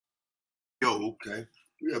Okay.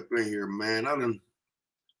 We up in here, man. I done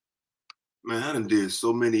did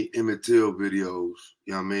so many Emmett Till videos.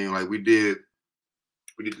 You know what I mean? Like we did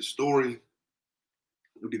the story,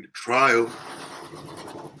 we did the trial.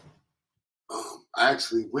 I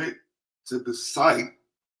actually went to the site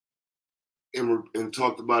and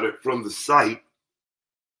talked about it from the site.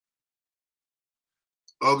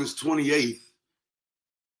 August 28th,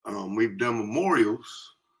 we've done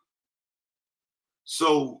memorials.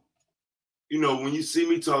 So, when you see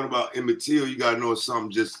me talking about Emmett Till, you gotta know it's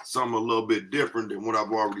something a little bit different than what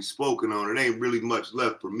I've already spoken on. It ain't really much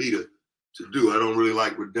left for me to do. I don't really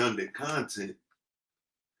like redundant content.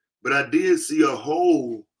 But I did see a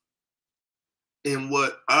hole in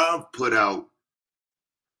what I've put out,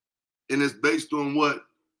 and it's based on what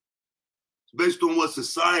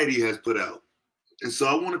society has put out. And so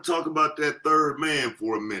I want to talk about that third man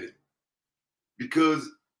for a minute, because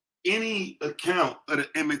any account of the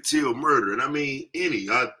Emmett Till murder, and I mean any,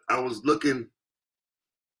 I was looking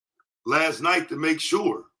last night to make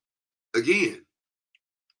sure, again,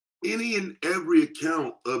 any and every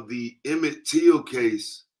account of the Emmett Till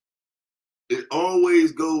case, it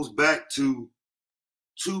always goes back to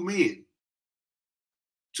two men,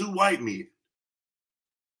 two white men.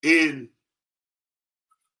 And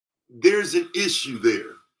there's an issue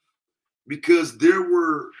there because there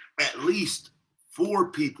were at least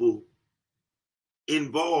 4 people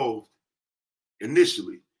involved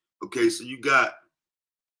initially. Okay, so you got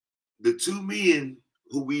the 2 men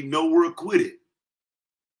who we know were acquitted.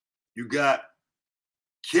 You got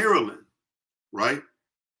Carolyn, right?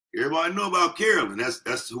 Everybody know about Carolyn.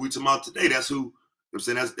 That's who we talking about today. That's who I'm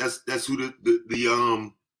saying. That's who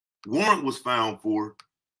the warrant was found for.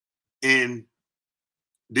 And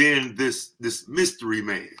then this mystery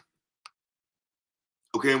man.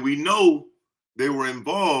 Okay, and we know they were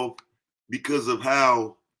involved because of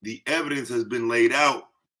how the evidence has been laid out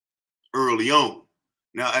early on.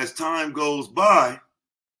 Now, as time goes by,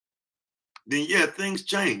 then yeah, things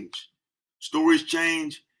change. Stories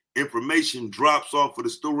change, information drops off of the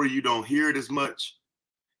story, you don't hear it as much.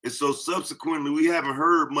 And so subsequently, we haven't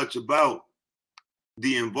heard much about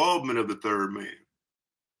the involvement of the third man.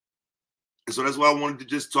 And so that's why I wanted to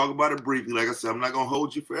just talk about it briefly. Like I said, I'm not going to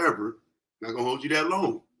hold you forever. I'm not going to hold you that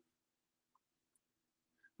long.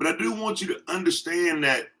 But I do want you to understand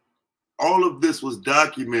that all of this was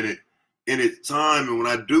documented in its time. And when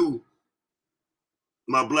I do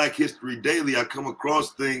my Black History Daily, I come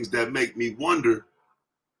across things that make me wonder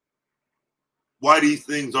why these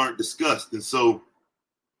things aren't discussed. And so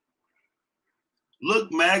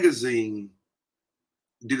Look Magazine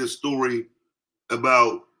did a story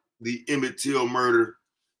about the Emmett Till murder,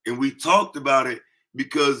 and we talked about it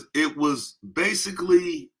because it was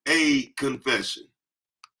basically a confession.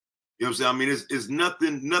 You know what I'm saying? I mean, it's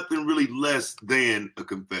nothing really less than a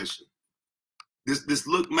confession. This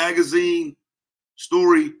Look Magazine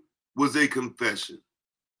story was a confession,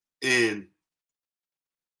 and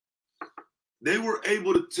they were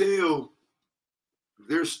able to tell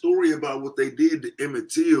their story about what they did to Emmett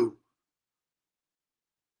Till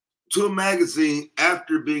to a magazine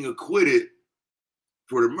after being acquitted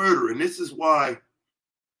for the murder. And this is why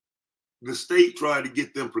the state tried to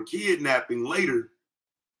get them for kidnapping later,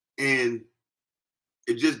 and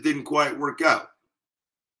it just didn't quite work out.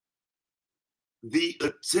 The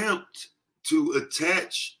attempt to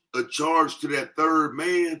attach a charge to that third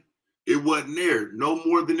man, it wasn't there. No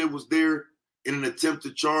more than it was there in an attempt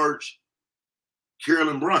to charge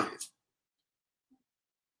Carolyn Bryant.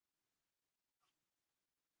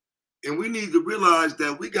 And we need to realize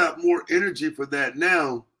that we got more energy for that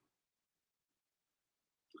now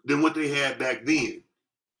than what they had back then.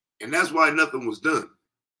 And that's why nothing was done.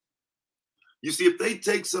 You see, if they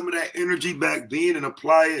take some of that energy back then and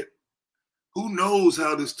apply it, who knows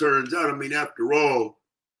how this turns out? I mean, after all,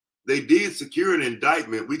 they did secure an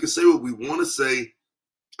indictment. We can say what we want to say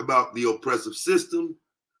about the oppressive system,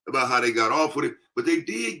 about how they got off with it, but they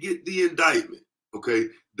did get the indictment, okay?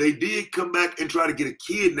 They did come back and try to get a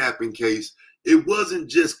kidnapping case. It wasn't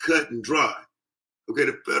just cut and dry, okay?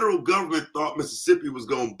 The federal government thought Mississippi was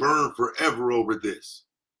going to burn forever over this.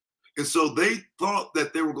 And so they thought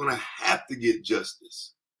that they were going to have to get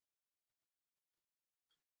justice.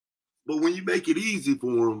 But when you make it easy for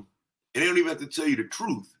them, and they don't even have to tell you the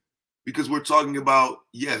truth, because we're talking about,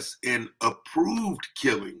 yes, an approved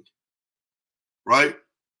killing, right?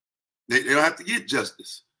 They don't have to get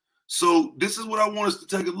justice. So this is what I want us to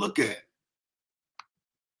take a look at.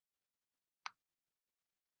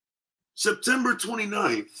 September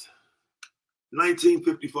 29th,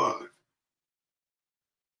 1955.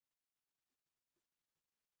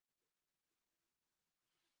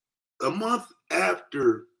 A month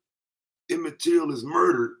after Emmett Till is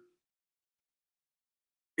murdered,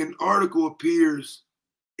 an article appears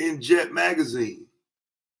in Jet magazine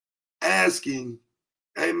asking,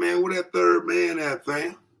 hey man, where that third man at,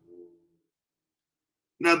 fam?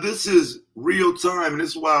 Now this is real time, and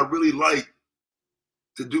this is why I really like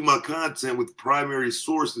to do my content with primary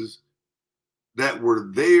sources that were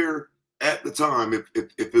there at the time. If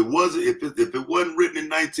it wasn't written in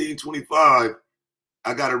 1925,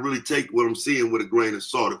 I got to really take what I'm seeing with a grain of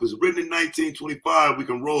salt. If it's written in 1925, we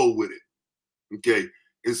can roll with it. Okay.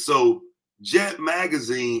 And so Jet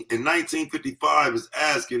magazine in 1955 is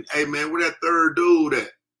asking, hey man, where that third dude at?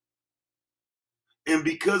 And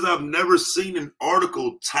because I've never seen an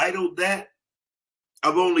article titled that,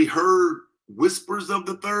 I've only heard whispers of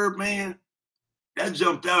the third man. That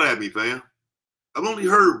jumped out at me, fam. I've only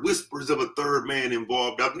heard whispers of a third man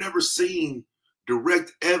involved. I've never seen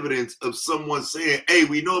direct evidence of someone saying, hey,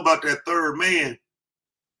 we know about that third man.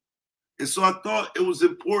 And so I thought it was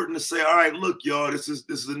important to say, all right, look, y'all, this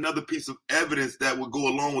is another piece of evidence that would go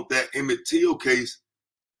along with that Emmett Till case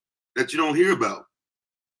that you don't hear about.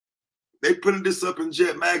 They printed this up in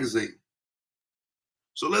Jet magazine.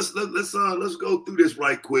 So let's go through this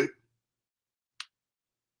right quick.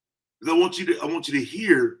 Because I want you to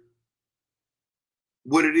hear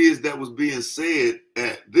what it is that was being said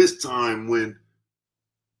at this time when,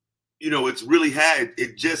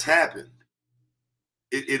 it just happened.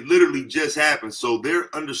 It literally just happened. So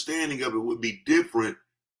their understanding of it would be different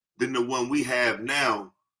than the one we have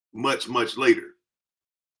now, much, much later.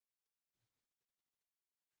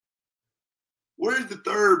 Where's the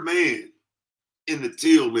third man in the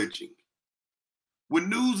Till lynching? When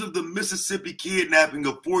news of the Mississippi kidnapping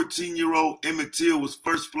of 14-year-old Emmett Till was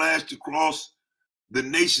first flashed across the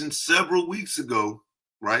nation several weeks ago,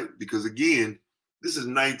 right? Because again, this is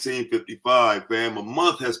 1955, fam. A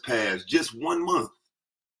month has passed, just 1 month.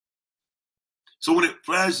 So when it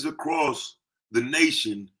flashes across the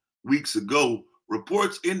nation weeks ago,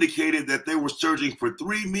 reports indicated that they were searching for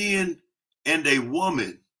 3 men and a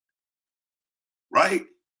woman, right?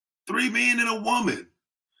 3 men and a woman.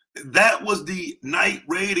 That was the night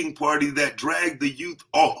raiding party that dragged the youth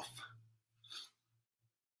off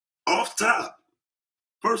top.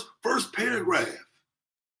 First paragraph.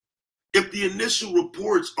 If the initial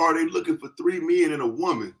reports are they looking for 3 men and a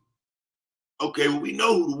woman, okay, well, we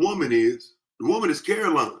know who the woman is. The woman is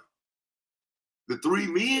Caroline. The 3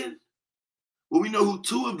 men, well, we know who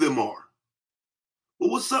 2 of them are. Well,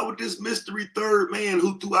 what's up with this mystery third man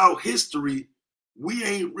who throughout history we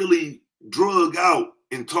ain't really drug out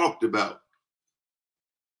and talked about?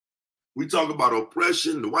 We talk about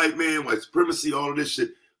oppression, the white man, white supremacy, all of this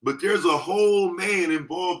shit. But there's a whole man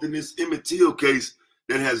involved in this Emmett Till case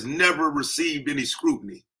that has never received any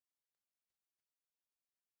scrutiny.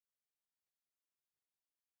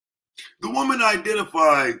 The woman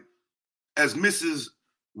identified as Mrs.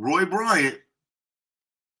 Roy Bryant,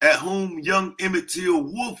 at whom young Emmett Till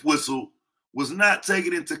wolf whistled, was not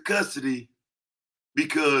taken into custody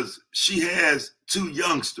because she has 2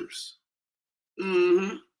 youngsters.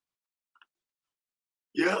 Mm-hmm.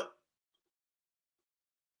 Yep.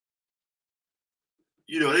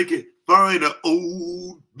 They can find an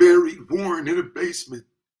old buried warrant in a basement.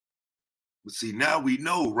 But see, now we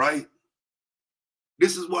know, right?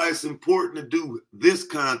 This is why it's important to do this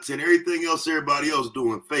content. Everything else everybody else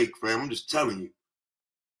doing fake, fam. I'm just telling you.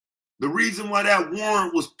 The reason why that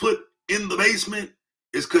warrant was put in the basement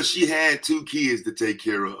is because she had 2 kids to take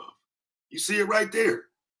care of. You see it right there.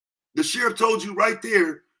 The sheriff told you right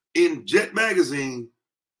there in Jet magazine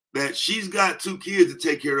that she's got 2 kids to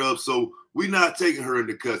take care of, so we're not taking her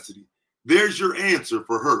into custody. There's your answer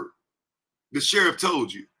for her. The sheriff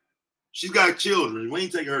told you. She's got children. We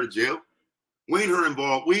ain't taking her to jail. We ain't her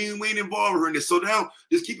involved. We ain't involved her in this. So now,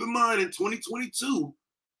 just keep in mind, in 2022,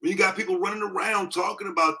 when you got people running around talking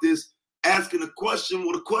about this, asking a question,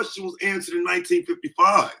 well, the question was answered in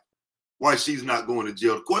 1955, why she's not going to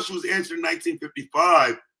jail. The question was answered in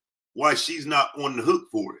 1955, why she's not on the hook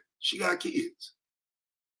for it. She got kids.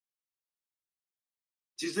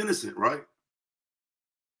 She's innocent, right?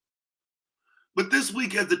 But this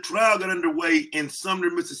week, as the trial got underway in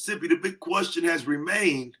Sumner, Mississippi, the big question has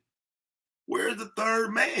remained, where's the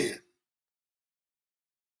third man?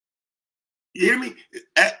 You hear me?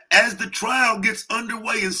 As the trial gets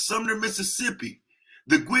underway in Sumner, Mississippi,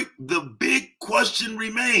 the big question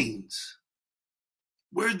remains,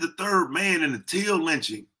 where's the third man in the Till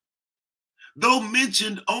lynching? Though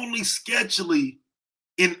mentioned only sketchily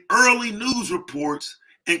in early news reports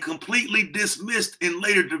and completely dismissed in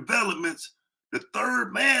later developments, The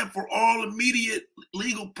third man, for all immediate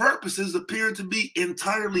legal purposes, appeared to be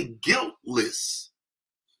entirely guiltless.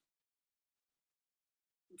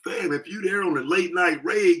 Fam, if you there on a late night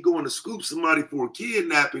raid going to scoop somebody for a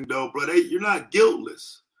kidnapping, though, bro, you're not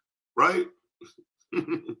guiltless, right?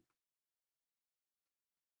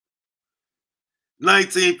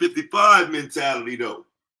 1955 mentality, though.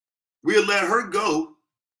 We'll let her go.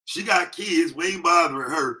 She got kids. We ain't bothering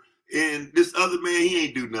her. And this other man, he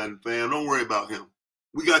ain't do nothing, fam. Don't worry about him.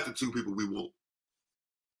 We got the two people we want.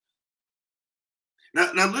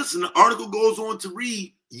 Now listen, the article goes on to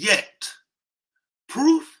read, yet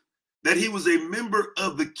proof that he was a member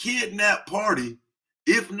of the kidnap party,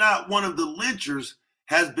 if not one of the lynchers,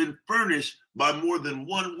 has been furnished by more than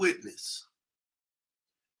one witness.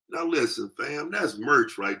 Now listen, fam, that's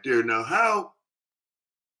merch right there. Now, how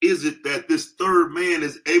is it that this third man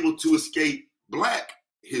is able to escape Black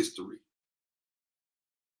history?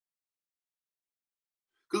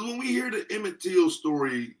 Because when we hear the Emmett Till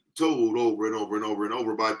story told over and over and over and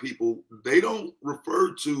over by people, they don't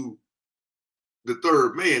refer to the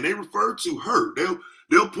third man. They refer to her.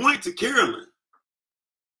 They'll point to Carolyn.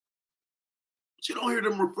 But you don't hear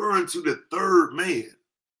them referring to the third man.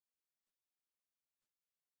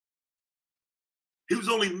 He was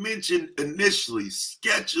only mentioned initially,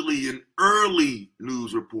 sketchily in early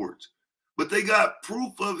news reports, but they got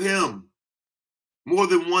proof of him. More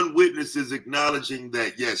than one witness is acknowledging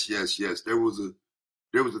that yes, there was a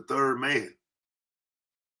third man.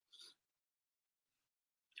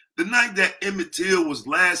 The night that Emmett Till was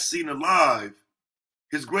last seen alive,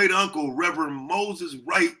 his great uncle, Reverend Moses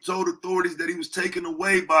Wright, told authorities that he was taken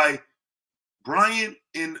away by Bryant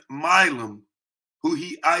and Milam, who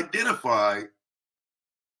he identified,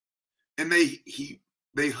 and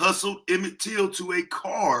they hustled Emmett Till to a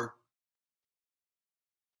car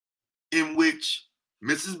in which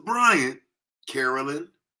Mrs. Bryant, Carolyn,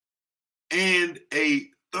 and a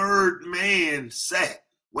third man sat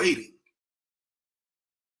waiting.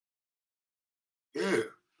 Yeah.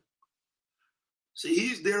 See,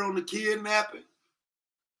 he's there on the kidnapping.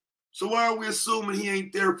 So why are we assuming he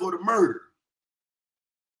ain't there for the murder?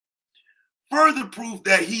 Further proof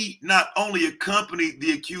that he not only accompanied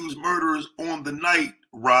the accused murderers on the night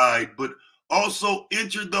ride, but also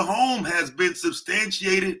entered the home has been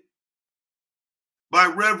substantiated by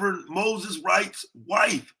Reverend Moses Wright's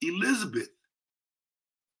wife, Elizabeth.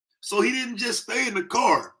 So he didn't just stay in the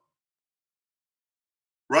car,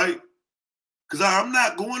 right? Because I'm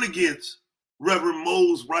not going against Reverend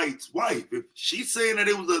Moses Wright's wife. If she's saying that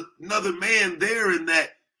it was another man there and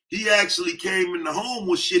that he actually came in the home,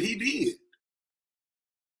 well, shit, he did.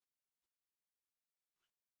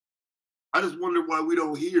 I just wonder why we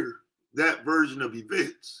don't hear that version of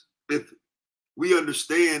events. If we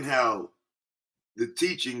understand how the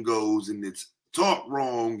teaching goes and it's taught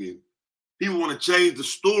wrong and people want to change the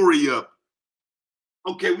story up.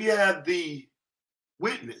 Okay, we have the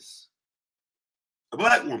witness, a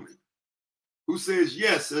Black woman, who says,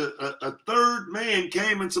 yes, a third man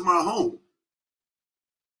came into my home.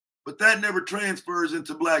 But that never transfers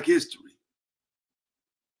into Black history.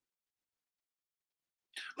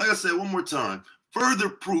 Like I said, one more time, further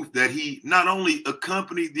proof that he not only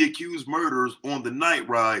accompanied the accused murderers on the night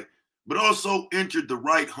ride, but also entered the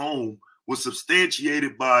Wright home was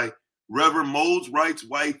substantiated by Reverend Moses Wright's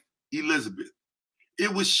wife, Elizabeth.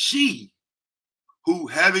 It was she who,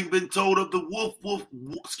 having been told of the wolf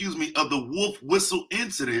whistle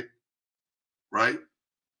incident, right?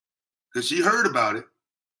 Because she heard about it.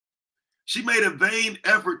 She made a vain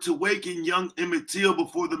effort to waken young Emmett Till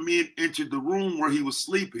before the men entered the room where he was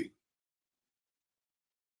sleeping.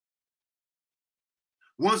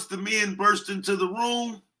 Once the men burst into the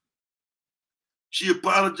room, she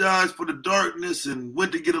apologized for the darkness and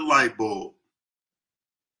went to get a light bulb.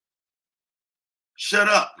 Shut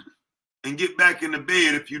up and get back in the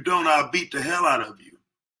bed. If you don't, I'll beat the hell out of you,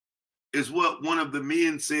 is what one of the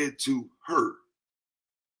men said to her.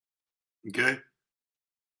 Okay?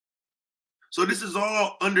 So this is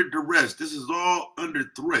all under duress. This is all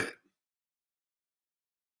under threat.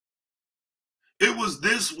 It was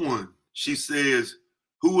this one, she says,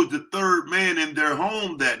 who was the third man in their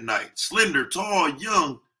home that night. Slender, tall,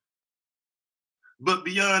 young. But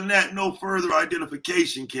beyond that, no further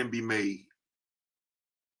identification can be made.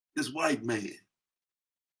 This white man.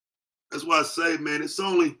 That's why I say, man, it's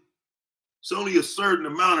only a certain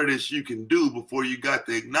amount of this you can do before you got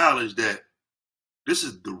to acknowledge that this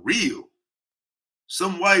is the real.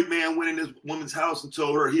 Some white man went in this woman's house and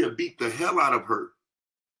told her he'd beat the hell out of her.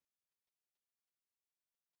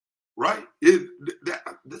 Right?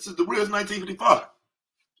 This is the real 1955.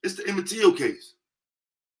 It's the Emmett Till case.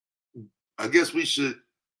 I guess we should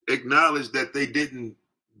acknowledge that they didn't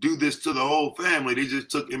do this to the whole family. They just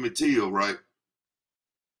took Emmett Till, right?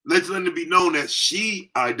 Let's let it be known that she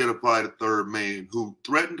identified a third man who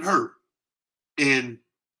threatened her. And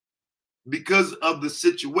because of the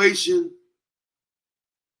situation,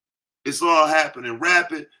 it's all happening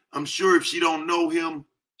rapid. I'm sure if she don't know him,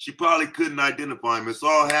 she probably couldn't identify him. It's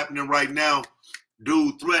all happening right now.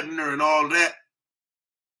 Dude threatening her and all that.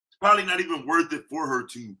 It's probably not even worth it for her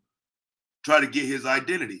to try to get his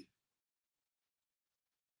identity.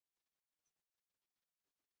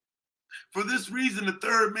 For this reason, the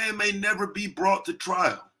third man may never be brought to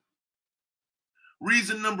trial.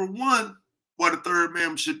 Reason number one why the third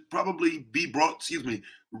man should probably be brought,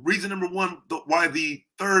 reason number one why the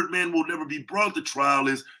third man will never be brought to trial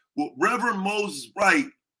is, well, Reverend Moses Wright,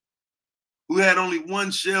 who had only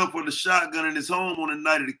one shell for the shotgun in his home on the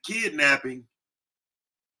night of the kidnapping,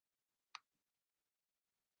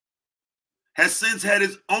 has since had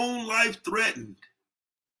his own life threatened.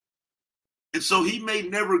 And so he may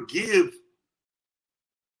never give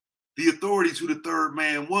the authorities who the third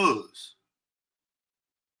man was.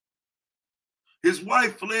 His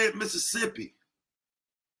wife fled Mississippi,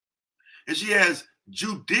 and she has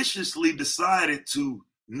judiciously decided to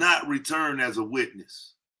not return as a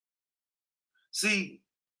witness. See,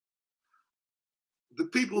 the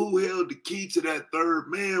people who held the key to that third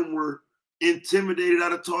man were intimidated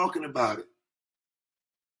out of talking about it.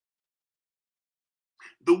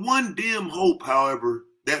 The one dim hope, however,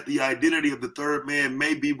 that the identity of the third man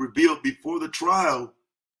may be revealed before the trial,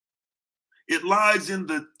 it lies in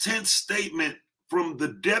the tense statement from the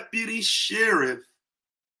deputy sheriff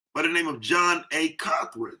by the name of John A.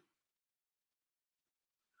 Cothran.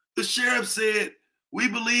 The sheriff said, "We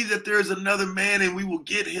believe that there is another man and we will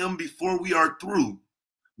get him before we are through.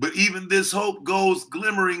 But even this hope goes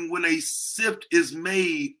glimmering when a sift is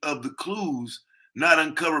made of the clues not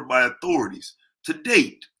uncovered by authorities. To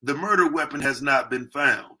date, the murder weapon has not been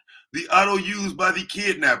found. The auto used by the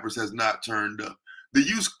kidnappers has not turned up. The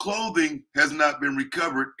used clothing has not been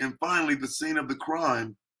recovered. And finally, the scene of the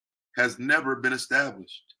crime has never been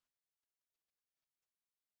established."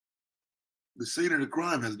 The scene of the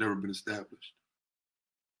crime has never been established,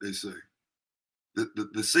 they say.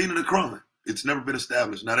 The scene of the crime, it's never been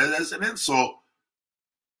established. Now, that's an insult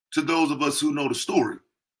to those of us who know the story.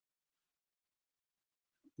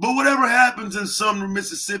 But whatever happens in Sumner,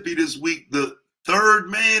 Mississippi this week, the third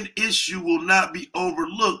man issue will not be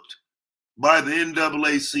overlooked by the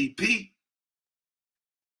NAACP.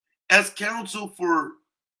 As counsel for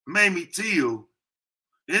Mamie Till,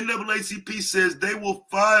 the NAACP says they will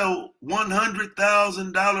file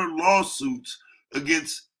 $100,000 lawsuits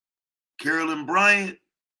against Carolyn Bryant,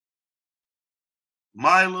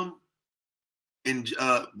 Milam, and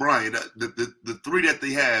Bryant, the three that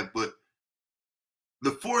they have. But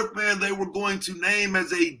the fourth man they were going to name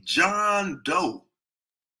as a John Doe.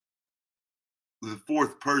 The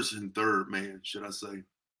fourth person, third man, should I say,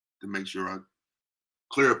 to make sure I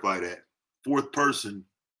clarify that. Fourth person,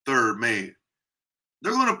 third man.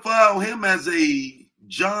 They're going to file him as a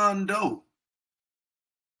John Doe.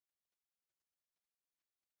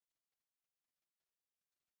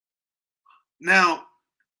 Now,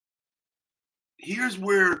 here's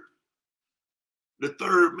where the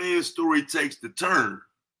third man story takes the turn,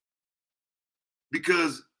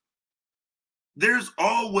 because there's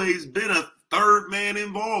always been a third man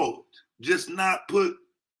involved, just not put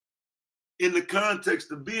in the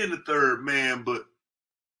context of being the third man. But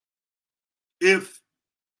if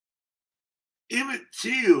Emmett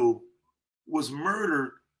Till was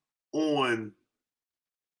murdered on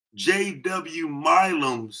J.W.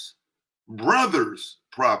 Milam's brother's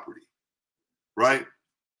property, right?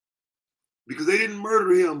 Because they didn't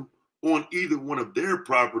murder him on either one of their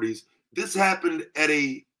properties. This happened at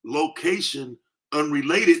a location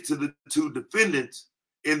unrelated to the two defendants.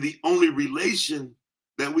 And the only relation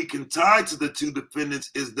that we can tie to the two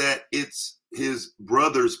defendants is that it's his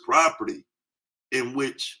brother's property in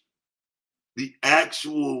which the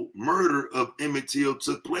actual murder of Emmett Till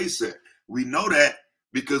took place at. We know that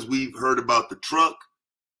because we've heard about the truck.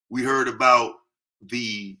 We heard about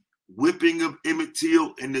the whipping of Emmett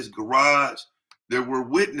Till in this garage. There were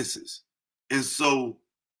witnesses. And so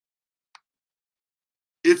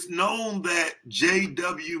it's known that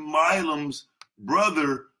J.W. Milam's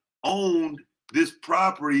brother owned this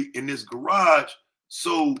property in this garage.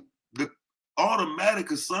 So the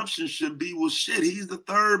automatic assumption should be, well, shit, he's the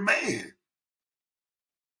third man.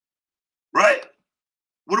 Right?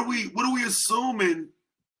 What are we assuming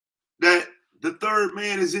that the third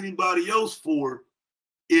man is anybody else for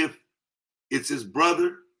if it's his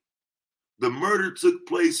brother? The murder took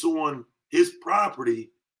place on his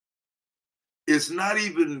property, it's not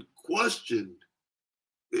even questioned.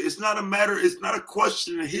 It's not a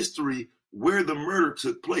question in history where the murder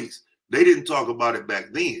took place. They didn't talk about it back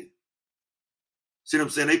then. See what I'm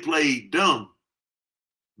saying? They played dumb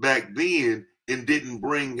back then and didn't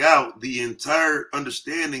bring out the entire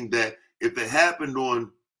understanding that if it happened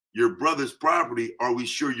on your brother's property, are we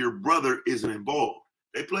sure your brother isn't involved?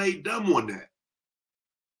 They played dumb on that.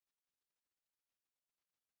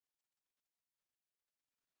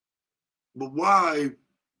 But why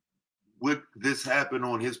would this happen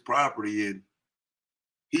on his property and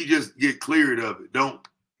he just get cleared of it?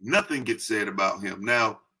 Nothing gets said about him.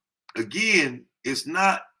 Now, again, it's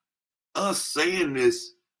not us saying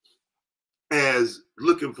this as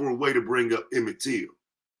looking for a way to bring up Emmett Till,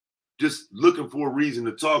 just looking for a reason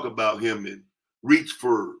to talk about him and reach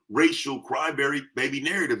for racial crybaby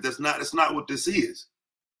narrative. That's not what this is.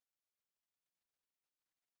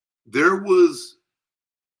 There was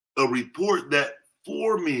a report that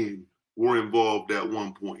 4 men were involved at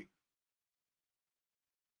one point.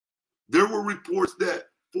 There were reports that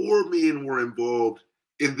 4 men were involved,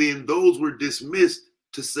 and then those were dismissed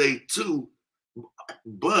to say 2,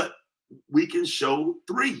 but we can show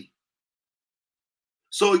 3.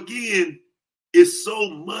 So again, it's so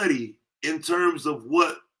muddy in terms of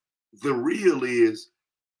what the real is.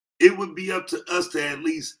 It would be up to us to at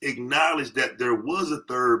least acknowledge that there was a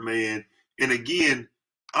 3rd man. And again,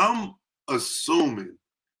 I'm assuming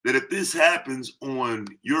that if this happens on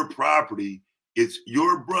your property, it's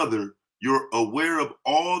your brother, you're aware of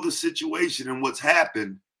all the situation and what's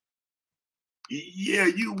happened. Yeah,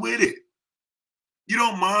 you with it. You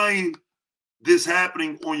don't mind this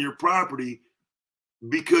happening on your property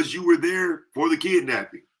because you were there for the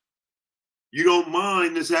kidnapping. You don't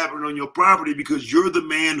mind this happening on your property because you're the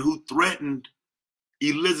man who threatened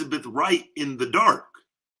Elizabeth Wright in the dark,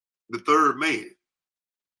 the 3rd man.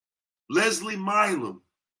 Leslie Milam,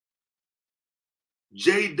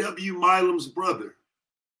 J.W. Milam's brother.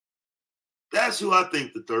 That's who I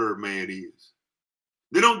think the 3rd man is.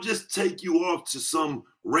 They don't just take you off to some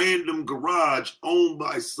random garage owned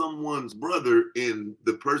by someone's brother and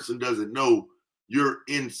the person doesn't know you're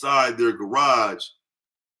inside their garage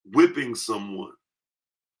whipping someone,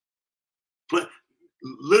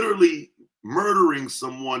 literally murdering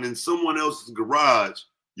someone in someone else's garage,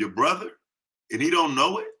 your brother, and he don't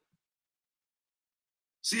know it.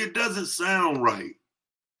 See, it doesn't sound right.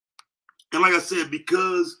 And like I said,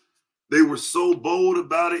 because they were so bold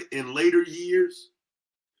about it in later years,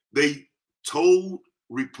 they told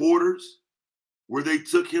reporters where they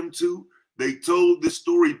took him to. They told this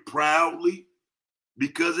story proudly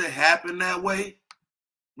because it happened that way.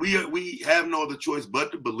 We have no other choice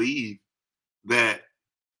but to believe that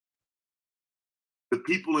the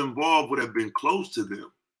people involved would have been close to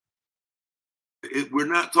them. We're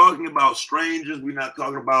not talking about strangers. We're not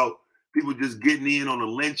talking about people just getting in on a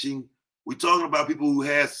lynching. We're talking about people who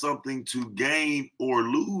had something to gain or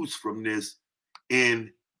lose from this. And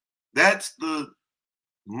that's the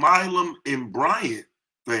Milam and Bryant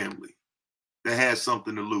family that has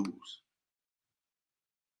something to lose.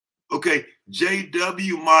 Okay,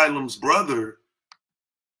 J.W. Milam's brother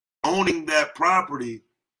owning that property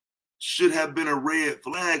should have been a red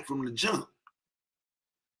flag from the jump.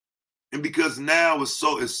 And because now it's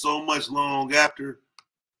so much long after,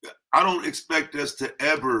 I don't expect us to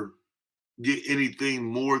ever get anything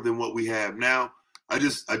more than what we have now. I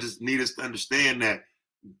just need us to understand that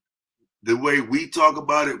the way we talk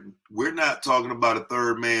about it, we're not talking about a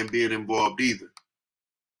 3rd man being involved either.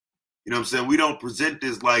 You know what I'm saying? We don't present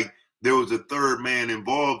this like there was a 3rd man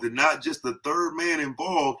involved, and not just the 3rd man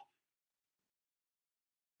involved,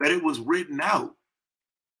 that it was written out.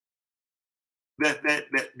 That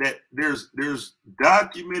there's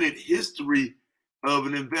documented history of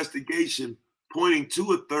an investigation pointing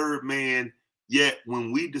to a 3rd man, yet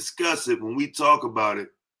when we discuss it, when we talk about it,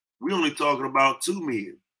 we're only talking about 2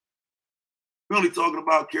 men. We're only talking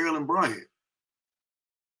about Carolyn Bryant.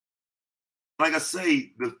 Like I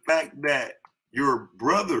say, the fact that your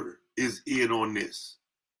brother is in on this,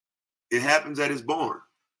 it happens at his barn.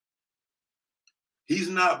 He's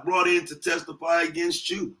not brought in to testify against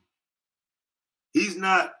you. He's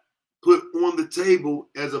not put on the table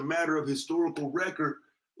as a matter of historical record.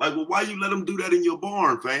 Like, well, why you let him do that in your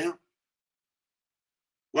barn, fam?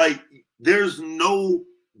 Like, there's no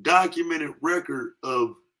documented record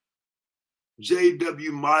of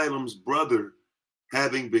J.W. Milam's brother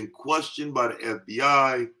having been questioned by the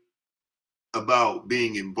FBI about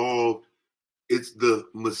being involved. It's the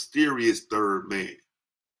mysterious 3rd man.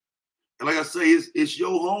 And like I say, it's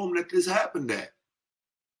your home that this happened at.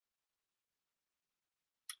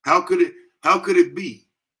 How could it be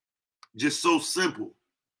just so simple?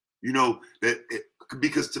 You know,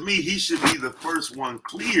 because to me, he should be the first one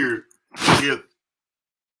cleared if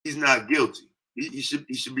he's not guilty. He should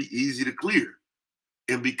be easy to clear.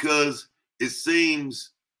 And because it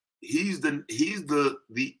seems he's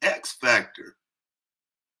the X factor.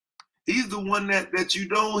 He's the one that you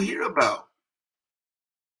don't hear about.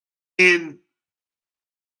 And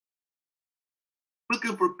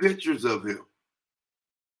looking for pictures of him.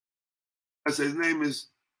 I say his name is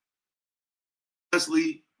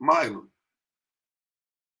Leslie Milam.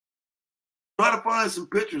 Try to find some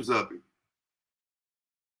pictures of him.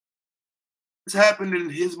 It's happened in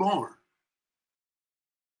his barn.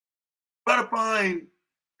 Try to find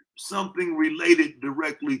something related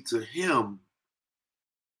directly to him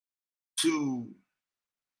to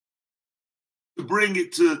bring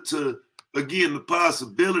it to again the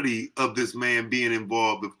possibility of this man being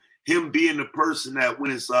involved, of him being the person that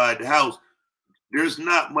went inside the house. There's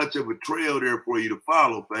not much of a trail there for you to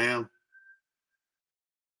follow, fam.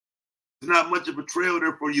 There's not much of a trail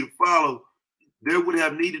there for you to follow. There would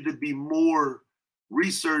have needed to be more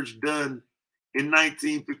research done in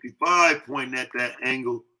 1955 pointing at that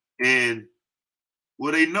angle, and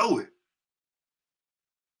well, they know it.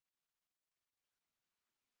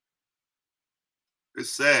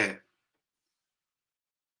 It's sad.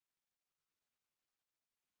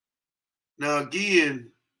 Now,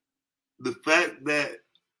 again, the fact that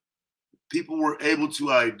people were able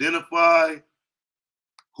to identify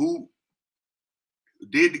who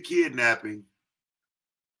did the kidnapping,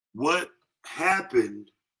 what happened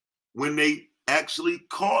when they actually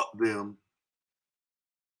caught them,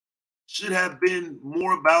 should have been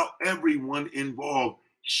more about everyone involved.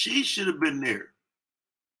 She should have been there.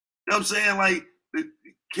 You know what I'm saying? Like,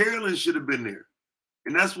 Carolyn should have been there.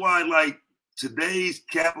 And that's why, like, today's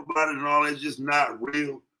cap about it and all that's just not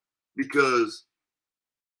real, because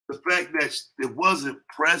the fact that it wasn't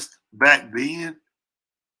pressed back then,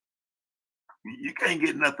 you can't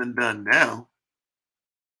get nothing done now.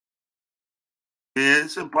 Yeah,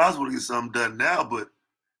 it's impossible to get something done now, but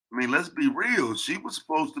I mean, let's be real. She was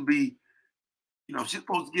supposed to be, you know, she's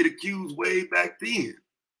supposed to get accused way back then.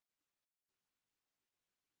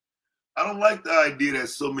 I don't like the idea that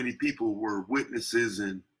so many people were witnesses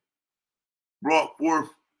and brought forth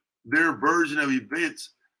their version of events,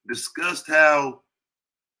 discussed how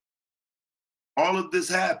all of this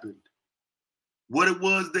happened, what it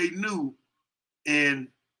was they knew, and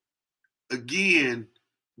again,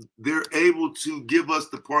 they're able to give us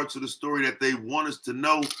the parts of the story that they want us to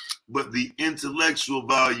know, but the intellectual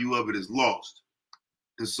value of it is lost.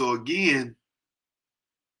 And so again,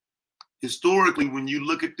 historically, when you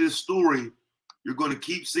look at this story, you're going to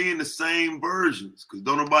keep seeing the same versions because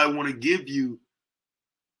don't nobody want to give you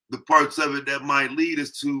the parts of it that might lead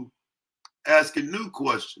us to asking new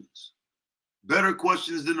questions, better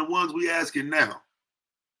questions than the ones we asking now.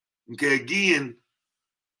 Okay, again,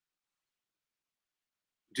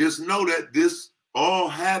 just know that this all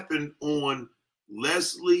happened on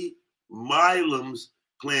Leslie Milam's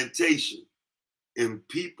plantation, and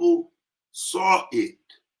people saw it.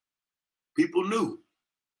 People knew.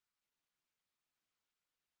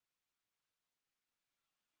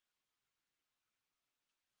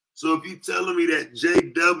 So if you're telling me that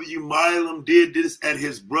J.W. Milam did this at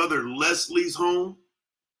his brother Leslie's home,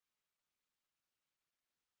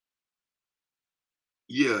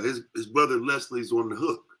 yeah, his brother Leslie's on the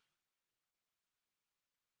hook.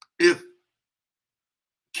 If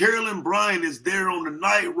Carolyn Bryant is there on the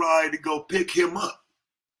night ride to go pick him up,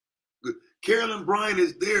 Carolyn Bryant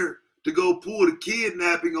is there to go pull the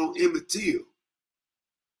kidnapping on EMMETT,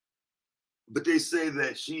 but they say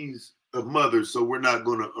that she's a mother, so we're not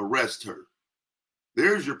going to arrest her.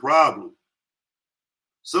 There's your problem.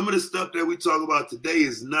 Some of the stuff that we talk about today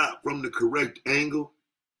is not from the correct angle.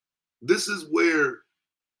 This is where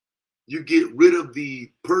you get rid of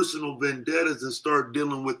the personal vendettas and start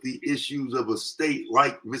dealing with the issues of a state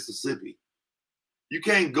like Mississippi. You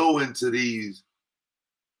can't go into these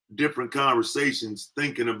different conversations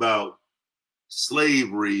thinking about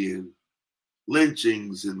slavery and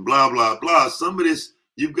lynchings and blah, blah, blah. Some of this,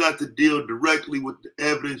 you've got to deal directly with the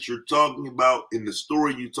evidence you're talking about in the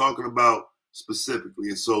story you're talking about specifically.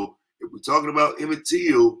 And so if we're talking about Emmett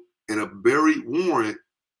Till and a buried warrant,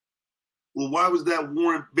 well, why was that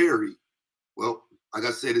warrant buried? Well, like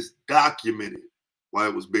I said, it's documented why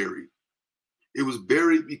it was buried. It was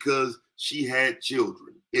buried because she had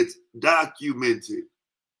children. It's documented.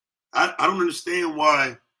 I don't understand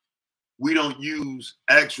why we don't use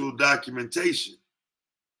actual documentation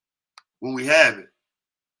when we have it.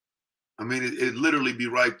 I mean, it'd literally be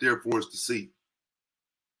right there for us to see.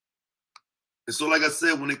 And so, like I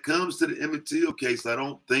said, when it comes to the Emmett Till case, I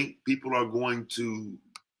don't think people are going to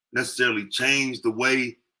necessarily change the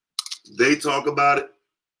way they talk about it.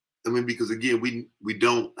 I mean, because again, we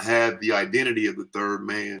don't have the identity of the third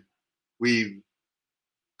man. We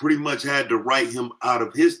pretty much had to write him out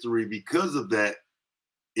of history because of that.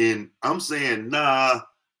 And I'm saying, nah,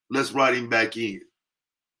 let's write him back in.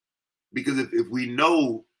 Because if we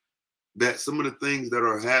know that some of the things that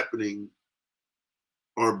are happening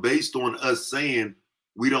are based on us saying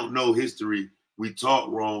we don't know history, we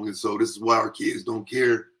taught wrong, and so this is why our kids don't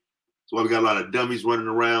care. That's why we got a lot of dummies running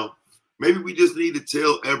around. Maybe we just need to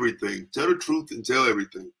tell everything, tell the truth and tell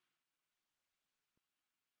everything.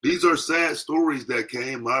 These are sad stories that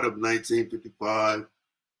came out of 1955,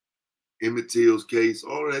 Emmett Till's case.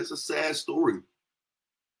 All of that's a sad story.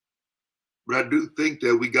 But I do think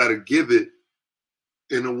that we got to give it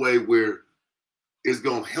in a way where it's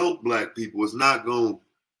going to help Black people. It's not going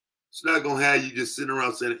to have you just sitting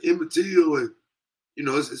around saying Emmett Till, and you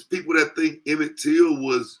know, it's people that think Emmett Till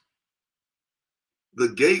was the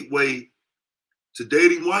gateway to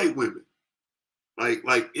dating white women.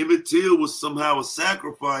 Like Emmett Till was somehow a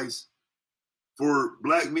sacrifice for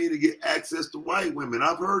Black men to get access to white women.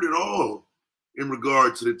 I've heard it all in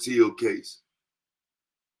regard to the Till case.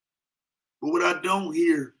 But what I don't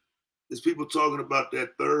hear is people talking about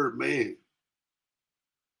that third man.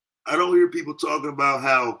 I don't hear people talking about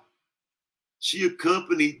how she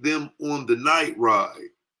accompanied them on the night ride.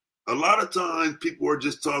 A lot of times people are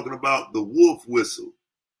just talking about the wolf whistle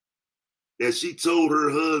that she told her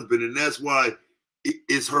husband, and that's why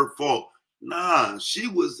it's her fault. Nah, she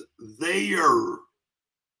was there.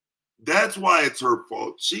 That's why it's her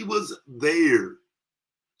fault. She was there.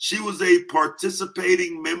 She was a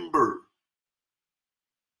participating member.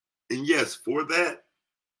 And yes, for that,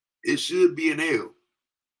 it should be an L.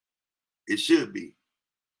 It should be.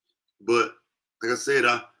 But like I said,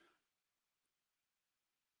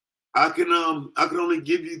 I can only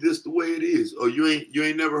give you this the way it is. Oh, you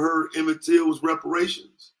ain't never heard Emmett Till was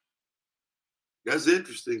reparations. That's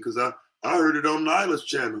interesting because I heard it on Nyla's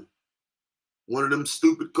channel. One of them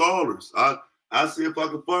stupid callers. I see if I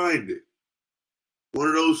can find it. One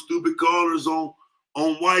of those stupid callers on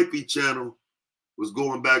Wifey channel was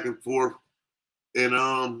going back and forth.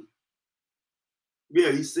 And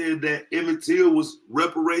yeah, he said that Emmett Till was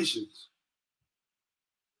reparations.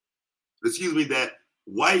 Excuse me, that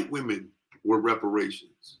white women were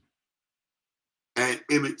reparations. And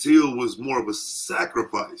Emmett Till was more of a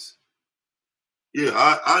sacrifice. Yeah,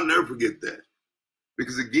 I'll never forget that.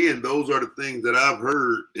 Because again, those are the things that I've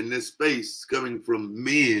heard in this space coming from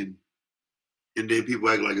men. And then people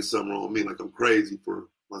act like it's something wrong with me, like I'm crazy for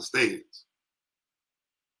my stance.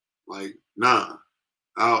 Like, nah,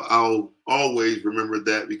 I'll always remember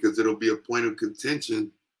that because it'll be a point of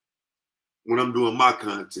contention when I'm doing my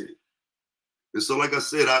content. And so, like I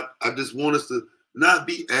said, I just want us to not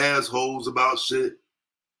be assholes about shit.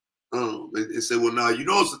 And say, well, now, you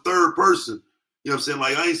know, it's the third person. You know what I'm saying?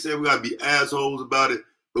 Like, I ain't saying we got to be assholes about it,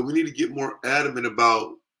 but we need to get more adamant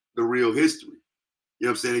about the real history. You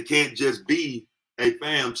know what I'm saying? It can't just be, hey,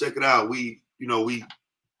 fam, check it out. We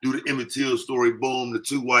do the Emmett Till story, boom, the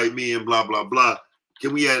two white men, blah, blah, blah.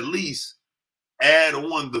 Can we at least add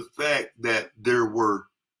on the fact that there were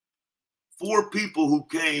 4 people who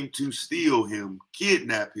came to steal him,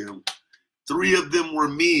 kidnap him. 3 of them were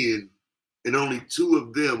men, and only 2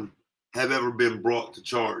 of them have ever been brought to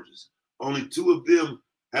charges. Only 2 of them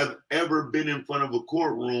have ever been in front of a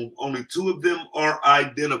courtroom. Only 2 of them are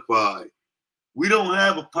identified. We don't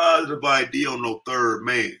have a positive idea on no third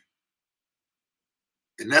man.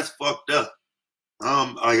 And that's fucked up.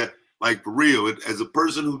 Like for real, as a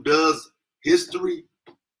person who does history,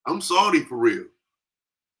 I'm salty for real.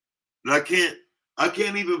 And I can't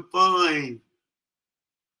even find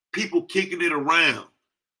people kicking it around.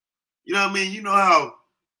 You know what I mean? You know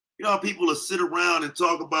how people will sit around and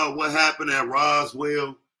talk about what happened at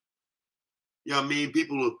Roswell. You know what I mean?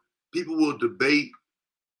 People will debate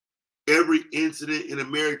every incident in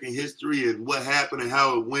American history and what happened and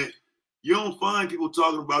how it went. You don't find people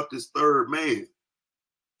talking about this third man.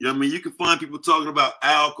 You know what I mean? You can find people talking about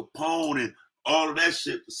Al Capone and all of that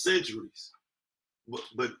shit for centuries.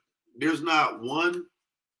 But there's not one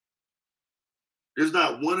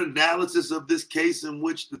analysis of this case in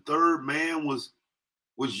which the third man was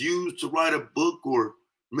used to write a book or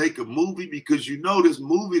make a movie, because you know this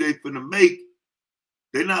movie they finna make,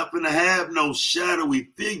 they're not finna have no shadowy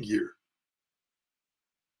figure.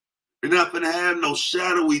 They're not finna have no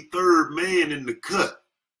shadowy third man in the cut,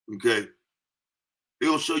 okay? They're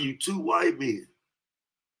gonna show you 2 white men.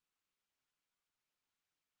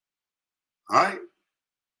 All right?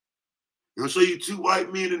 I'll show you two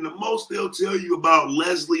white men, and the most they'll tell you about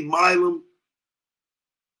Leslie Milam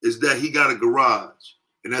is that he got a garage,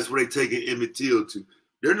 and that's where they taking Emmett Till to.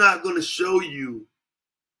 They're not going to show you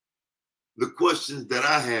the questions that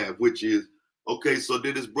I have, which is, okay, so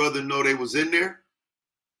did his brother know they was in there?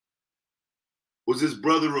 Was his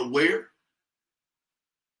brother aware?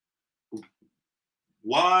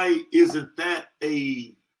 Why isn't that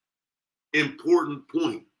a important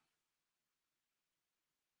point?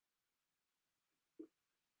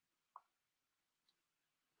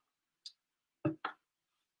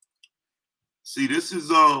 See, this is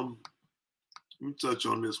let me touch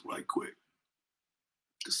on this right quick.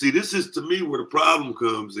 See, this is to me where the problem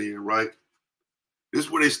comes in, right? This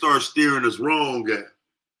is where they start steering us wrong at.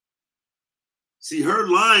 See, her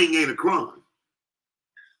lying ain't a crime.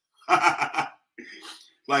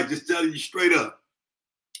 Like, just telling you straight up.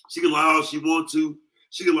 She can lie all she want to.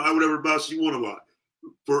 She can lie whatever about she want to lie.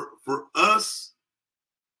 For us,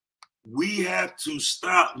 we have to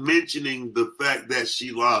stop mentioning the fact that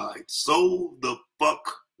she lied. So the fuck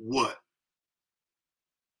what?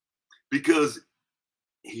 Because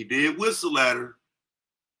he did whistle at her.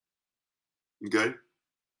 Okay?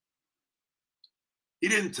 He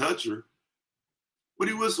didn't touch her, but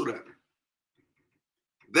he whistled at her.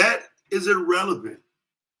 That is irrelevant.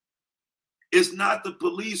 It's not the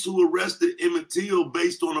police who arrested Emmett Till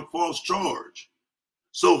based on a false charge.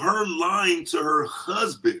 So her lying to her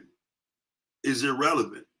husband is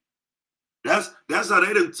irrelevant. That's how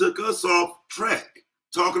they done took us off track,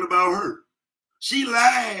 talking about her. She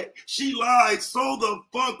lied. She lied. So the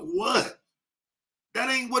fuck what? That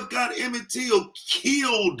ain't what got Emmett Till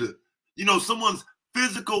killed. You know, someone's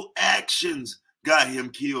physical actions got him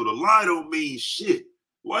killed. A lie don't mean shit.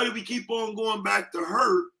 Why do we keep on going back to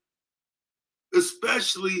her?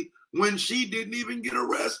 Especially when she didn't even get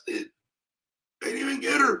arrested. They didn't even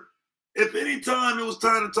get her. If any time it was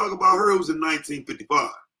time to talk about her, it was in 1955.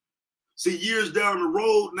 See, years down the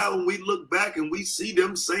road, now when we look back and we see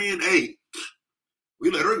them saying, hey, we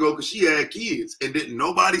let her go because she had kids, and didn't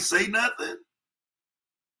nobody say nothing?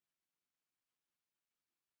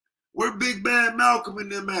 Where Big Bad Malcolm and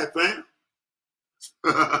them at, fam?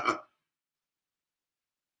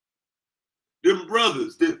 Them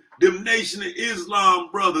brothers, them Nation of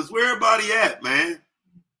Islam brothers, where everybody at, man?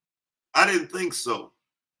 I didn't think so.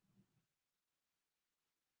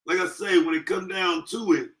 Like I say, when it comes down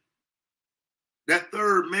to it, that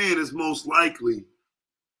third man is most likely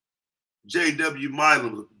J.W.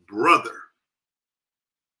 Milam's brother.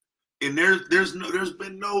 And there's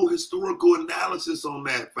been no historical analysis on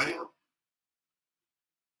that, fam.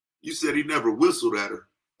 You said he never whistled at her.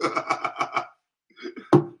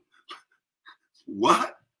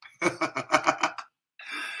 What?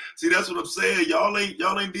 See, that's what I'm saying. Y'all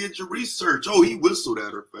ain't did your research. Oh, he whistled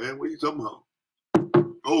at her, fam. What are you talking about?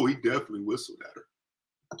 Oh, he definitely whistled at her.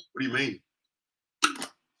 What do you mean?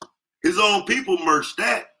 His own people merged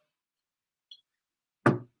that.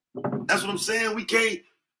 That's what I'm saying. We can't,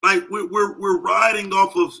 like, we're riding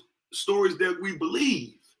off of stories that we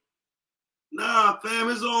believe. Nah, fam,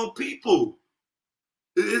 his own people.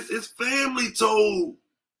 His family told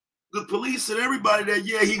the police and everybody that,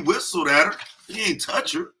 yeah, he whistled at her. He ain't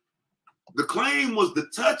touch her. The claim was the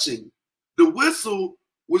touching. The whistle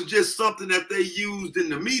was just something that they used in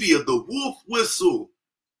the media, the wolf whistle.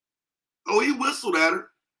 Oh, he whistled at her.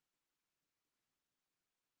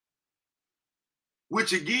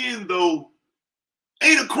 Which again, though,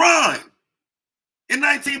 ain't a crime. In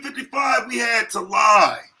 1955, we had to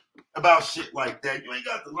lie about shit like that. You ain't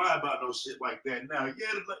got to lie about no shit like that now.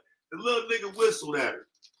 Yeah, the little nigga whistled at her.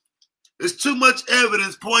 There's too much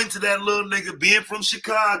evidence pointing to that little nigga being from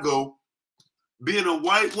Chicago, being a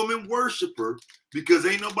white woman worshiper, because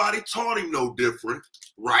ain't nobody taught him no different,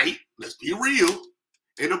 right? Let's be real.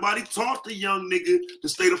 Ain't nobody taught the young nigga to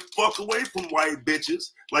stay the fuck away from white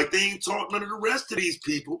bitches like they ain't taught none of the rest of these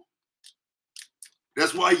people.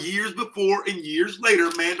 That's why years before and years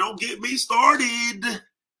later, man, don't get me started.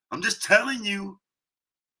 I'm just telling you,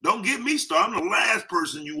 don't get me started. I'm the last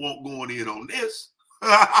person you want going in on this.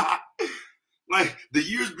 Like the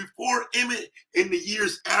years before Emmett and the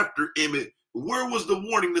years after Emmett, where was the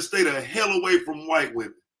warning to stay the hell away from white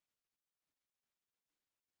women?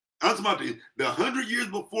 I'm talking about the 100 years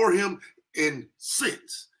before him and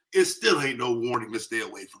since. It still ain't no warning to stay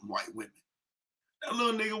away from white women. That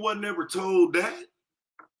little nigga wasn't ever told that.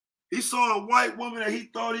 He saw a white woman that he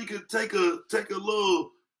thought he could take a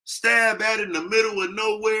little stab at in the middle of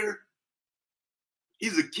nowhere.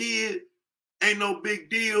 He's a kid. Ain't no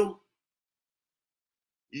big deal.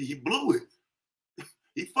 He blew it.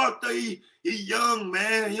 He fucked up. He young,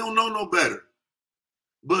 man. He don't know no better.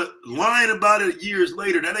 But lying about it years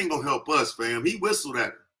later, that ain't gonna help us, fam. He whistled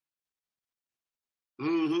at her.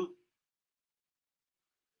 Mm-hmm.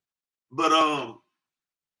 But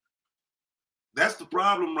that's the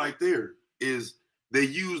problem right there, is they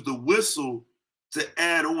use the whistle to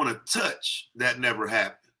add on a touch that never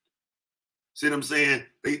happened. See what I'm saying?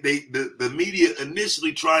 The media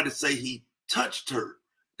initially tried to say he touched her.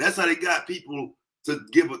 That's how they got people to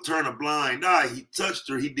turn a blind eye. He touched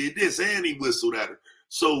her, he did this, and he whistled at her.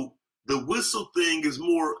 So the whistle thing is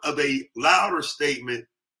more of a louder statement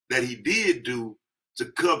that he did do to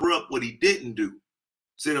cover up what he didn't do.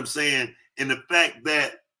 See what I'm saying? And the fact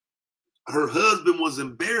that her husband was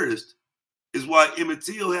embarrassed is why Emmett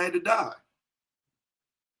Till had to die.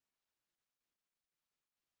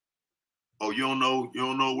 Oh, you don't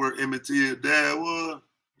know where Emmett Till's dad was?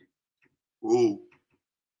 Oh,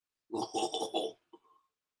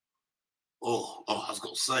 oh, I was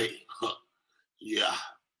gonna say, yeah.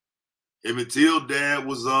 Emmett Till dad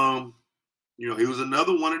was he was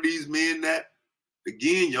another one of these men that,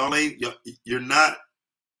 again, you're not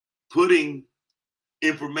putting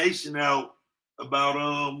information out about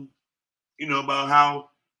about how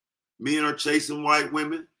men are chasing white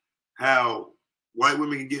women, how white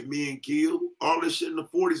women can get men killed, all this shit in the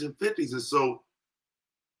 40s and 50s. And so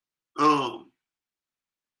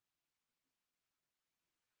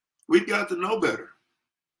we've got to know better.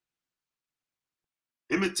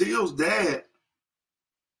 Emmett Till's dad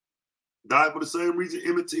died for the same reason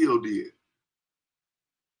Emmett Till did.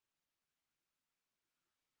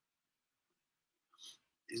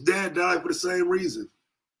 His dad died for the same reason.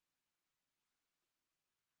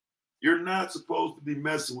 You're not supposed to be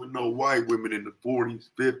messing with no white women in the 40s,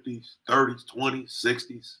 50s, 30s, 20s,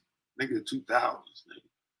 60s, nigga, the 2000s,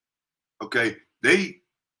 nigga. Okay,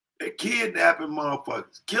 they're kidnapping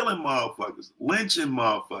motherfuckers, killing motherfuckers, lynching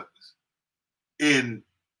motherfuckers. And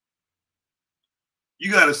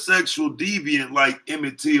you got a sexual deviant like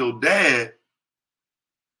Emmett Till dad.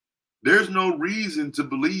 There's no reason to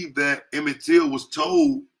believe that Emmett Till was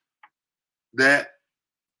told that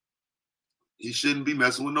he shouldn't be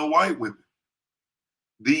messing with no white women.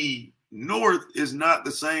 The North is not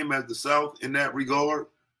the same as the South in that regard.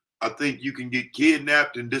 I think you can get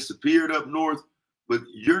kidnapped and disappeared up north, but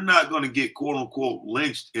you're not going to get quote unquote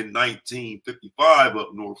lynched in 1955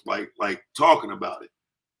 up north, like talking about it.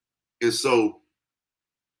 And so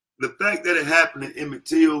the fact that it happened to Emmett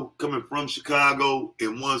Till coming from Chicago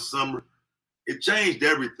in one summer, it changed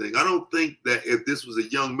everything. I don't think that if this was a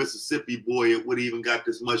young Mississippi boy, it would have even got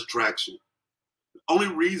this much traction. The only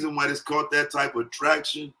reason why this caught that type of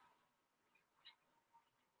traction,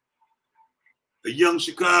 a young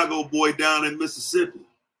Chicago boy down in Mississippi.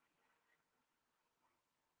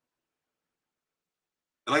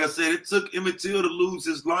 And like I said, it took Emmett Till to lose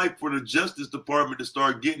his life for the Justice Department to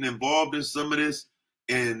start getting involved in some of this.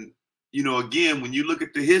 And, again, when you look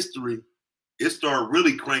at the history, it started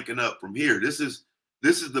really cranking up from here. This is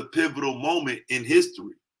the pivotal moment in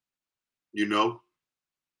history,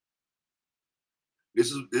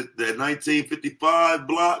 This is that 1955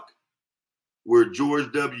 block where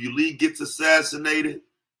George W. Lee gets assassinated.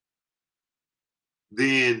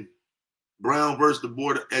 Then Brown versus the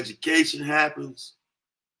Board of Education happens.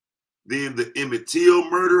 Then the Emmett Till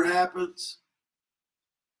murder happens.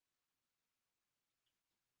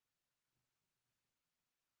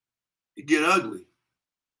 It get ugly.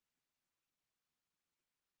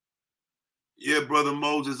 Yeah, Brother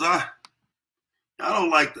Moses, I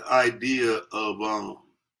don't like the idea of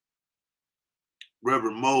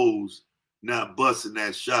Reverend Mose not busting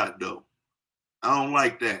that shot, though. I don't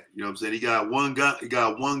like that. You know what I'm saying? He got one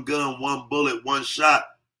gun, one bullet, one shot.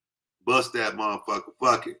 Bust that motherfucker.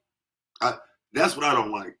 Fuck it. That's what I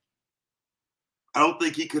don't like. I don't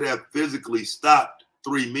think he could have physically stopped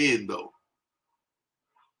 3 men, though.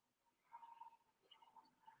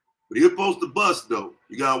 But he was supposed to bust, though.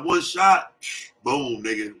 You got one shot, boom,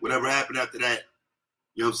 nigga. Whatever happened after that,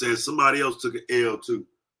 you know what I'm saying? Somebody else took an L, too.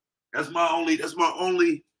 That's my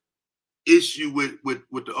only issue with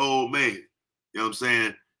the old man. You know what I'm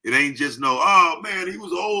saying? It ain't just oh, man, he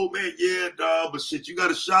was old, man. Yeah, dog, but shit, you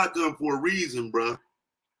got a shotgun for a reason, bro.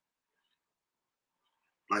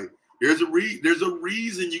 Like, there's a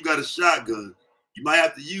reason you got a shotgun. You might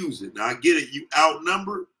have to use it. Now, I get it. You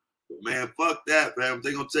outnumbered. But, man, fuck that, fam. If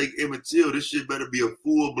they going to take Emmett Till, this shit better be a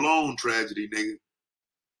full-blown tragedy, nigga.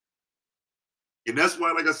 And that's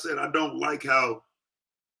why, like I said, I don't like how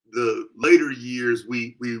the later years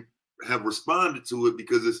we have responded to it,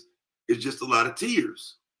 because it's just a lot of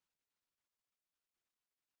tears.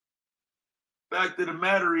 Fact of the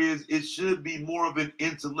matter is, it should be more of an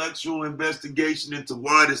intellectual investigation into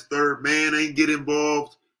why this third man ain't get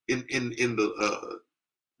involved in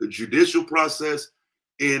the judicial process,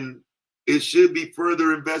 and it should be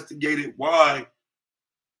further investigated why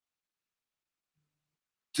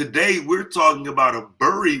today we're talking about a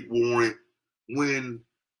buried warrant when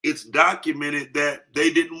it's documented that they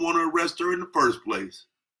didn't want to arrest her in the first place.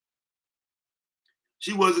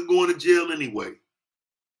 She wasn't going to jail anyway.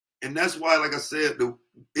 And that's why, like I said,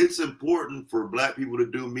 it's important for Black people to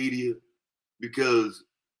do media, because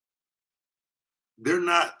they're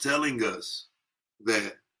not telling us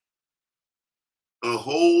that a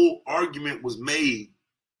whole argument was made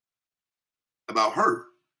about her.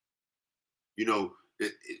 You know,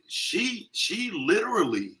 she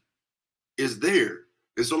literally is there.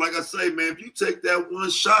 And so, like I say, man, if you take that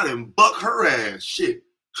one shot and buck her ass, shit.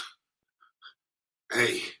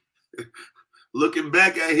 Hey, looking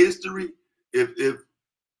back at history, if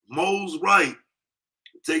Mo's right,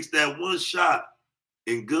 takes that one shot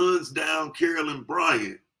and guns down Carolyn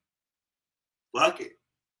Bryant, fuck it.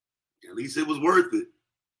 At least it was worth it.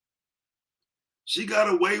 She got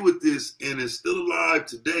away with this and is still alive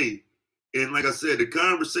today. And like I said, the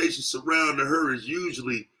conversation surrounding her is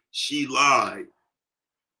usually she lied.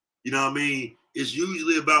 You know what I mean? It's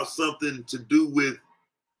usually about something to do with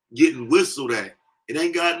getting whistled at. It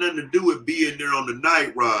ain't got nothing to do with being there on the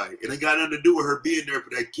night ride. It ain't got nothing to do with her being there for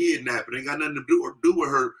that kidnapping. It ain't got nothing to do with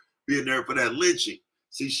her being there for that lynching.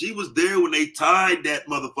 See, she was there when they tied that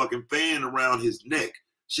motherfucking fan around his neck.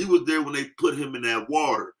 She was there when they put him in that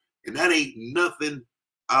water. And that ain't nothing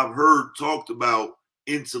I've heard talked about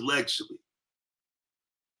intellectually.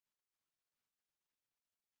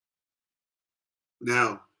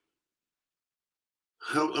 Now,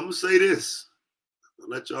 I'm going to say this. I'll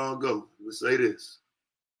let y'all go. I'm going to say this.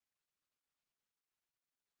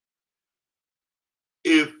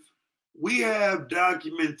 If we have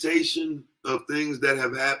documentation of things that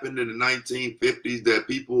have happened in the 1950s that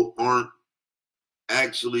people aren't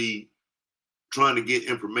actually trying to get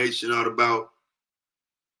information out about,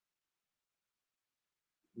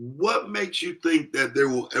 what makes you think that there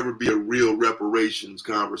will ever be a real reparations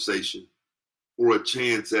conversation or a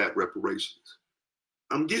chance at reparations?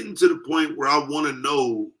 I'm getting to the point where I want to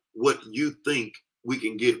know what you think we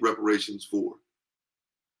can get reparations for.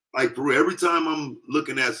 Like, for every time I'm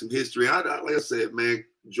looking at some history, like I said, man,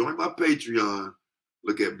 join my Patreon,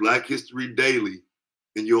 look at Black History Daily,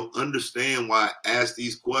 and you'll understand why I ask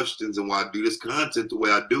these questions and why I do this content the way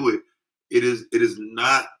I do it. It is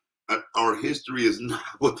not, our history is not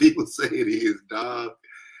what people say it is, dog.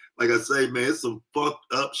 Like I say, man, it's some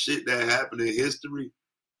fucked up shit that happened in history,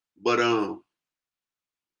 but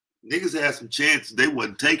niggas had some chances they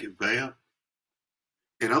wasn't taking, fam.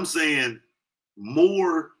 And I'm saying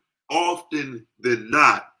more often than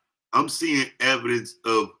not, I'm seeing evidence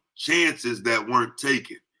of chances that weren't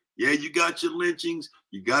taken. Yeah, you got your lynchings,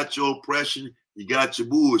 you got your oppression, you got your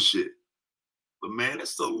bullshit. But man,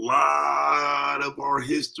 it's a lot of our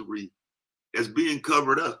history that's being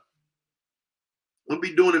covered up. I'm gonna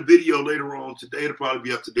be doing a video later on today, it'll probably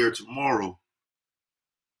be up to there tomorrow,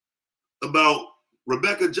 about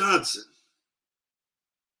Rebecca Johnson.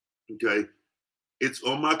 Okay. It's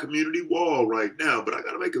on my community wall right now, but I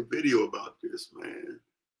got to make a video about this, man.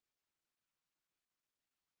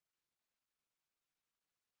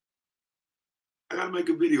 I got to make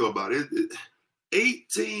a video about it.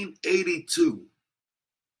 1882,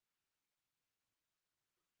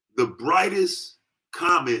 the brightest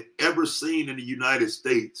comet ever seen in the United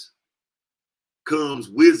States comes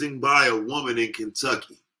whizzing by a woman in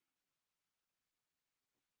Kentucky.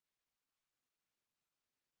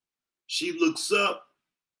 She looks up,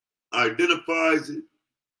 identifies it,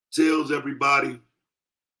 tells everybody,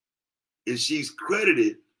 and she's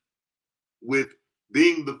credited with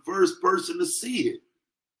being the first person to see it.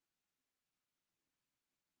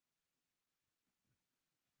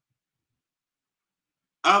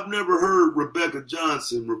 I've never heard Rebecca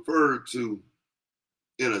Johnson referred to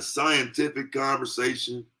in a scientific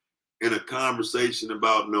conversation, in a conversation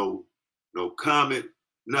about no comet,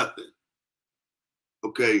 nothing.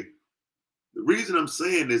 Okay. The reason I'm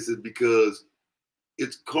saying this is because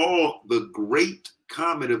it's called the Great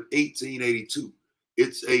Comet of 1882.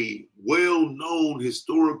 It's a well-known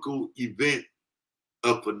historical event,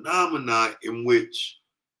 a phenomenon in which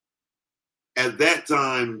at that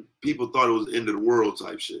time people thought it was the end of the world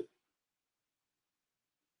type shit.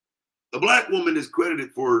 A Black woman is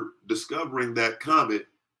credited for discovering that comet.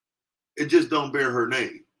 It just don't bear her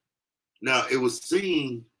name. Now, it was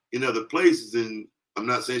seen in other places, and I'm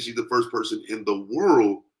not saying she's the first person in the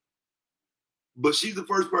world, but she's the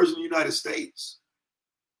first person in the United States.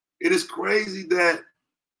 It is crazy that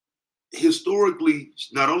historically,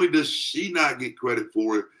 not only does she not get credit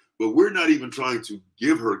for it, but we're not even trying to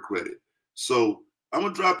give her credit. So I'm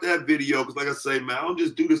gonna drop that video because, like I say, man, I don't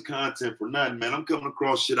just do this content for nothing, man. I'm coming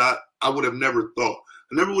across shit I would have never thought.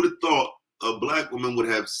 I never would have thought a Black woman would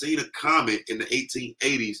have seen a comment in the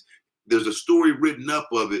 1880s. There's a story written up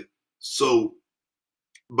of it. So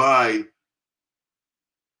by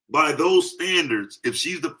those standards, if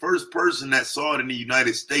she's the first person that saw it in the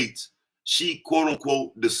United States, she quote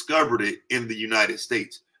unquote discovered it in the United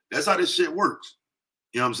States. That's how this shit works.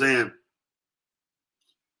 You know what I'm saying?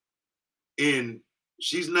 And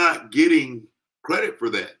she's not getting credit for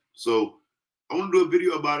that. So I want to do a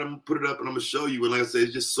video about it. I'm gonna put it up and I'm gonna show you. And like I said,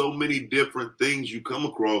 it's just so many different things you come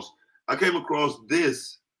across. I came across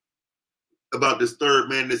this about this third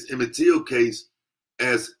man, this Emmett Till case,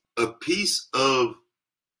 as a piece of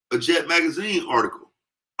a Jet magazine article.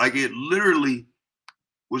 Like it literally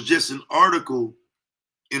was just an article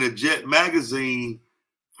in a Jet magazine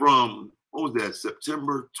from, what was that,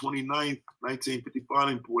 September 29th, 1955.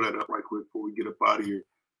 Let me pull that up right quick before we get up out of here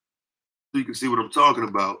so you can see what I'm talking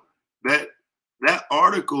about. That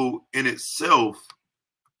article in itself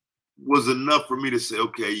was enough for me to say,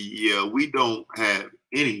 okay, yeah, we don't have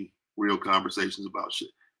any real conversations about shit.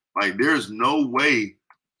 Like, there's no way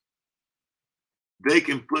they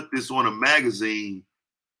can put this on a magazine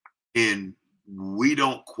and we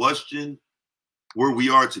don't question where we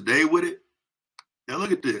are today with it. Now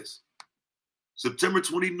look at this. September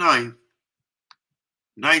 29th,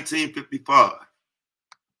 1955.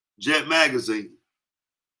 Jet magazine.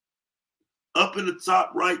 Up in the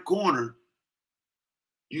top right corner,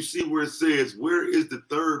 you see where it says, "Where is the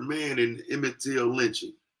third man in Emmett Till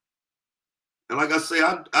lynching?" And like I say,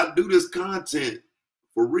 I do this content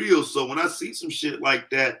for real. So when I see some shit like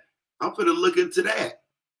that, I'm finna look into that.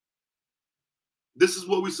 This is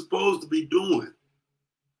what we're supposed to be doing.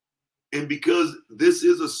 And because this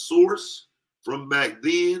is a source from back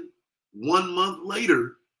then, 1 month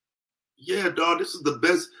later, yeah, dog, this is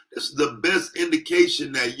the best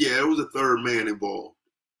indication that, yeah, there was a third man involved.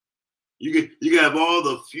 You can have all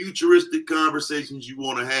the futuristic conversations you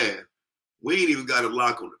want to have. We ain't even got a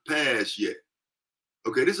lock on the past yet.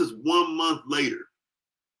 Okay, this is 1 month later.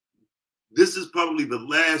 This is probably the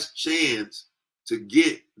last chance to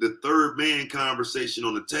get the third man conversation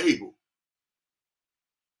on the table.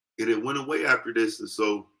 And it went away after this. And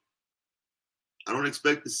so I don't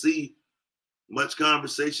expect to see much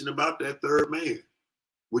conversation about that third man,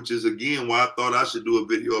 which is, again, why I thought I should do a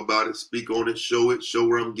video about it, speak on it, show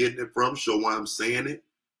where I'm getting it from, show why I'm saying it.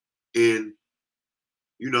 And,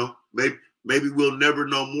 you know, maybe we'll never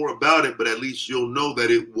know more about it, but at least you'll know that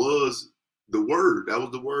it was the word. That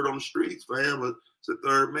was the word on the streets, fam. It's a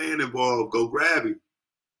third man involved. Go grab him.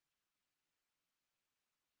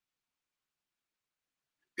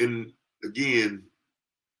 And again,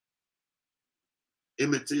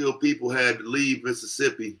 Emmett Till people had to leave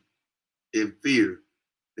Mississippi in fear.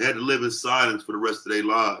 They had to live in silence for the rest of their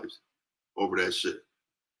lives over that shit.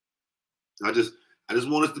 I just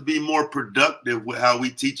want us to be more productive with how we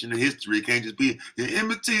teach in the history. It can't just be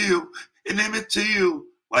Emmett Till and Emmett Till.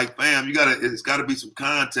 Like, fam, it's gotta be some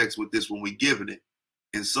context with this when we giving it.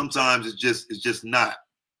 And sometimes it's just not.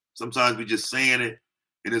 Sometimes we just saying it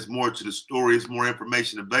and it's more to the story, it's more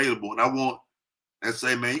information available. And I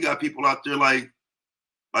say, man, you got people out there like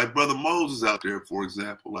Brother Moses out there, for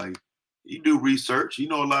example. Like, he do research, he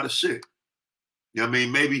know a lot of shit. You know what I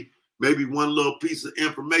mean? Maybe one little piece of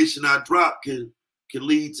information I drop can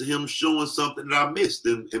lead to him showing something that I missed,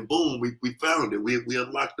 and boom, we found it. We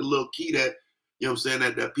unlocked the little key that, you know what I'm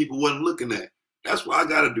saying, that people wasn't looking at. That's why I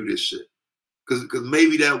gotta do this shit. Cause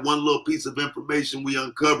maybe that one little piece of information we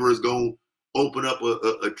uncover is gonna open up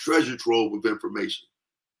a treasure trove of information.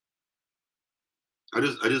 I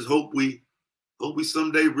just hope we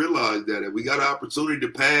someday realize that we got an opportunity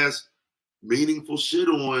to pass meaningful shit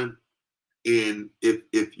on. And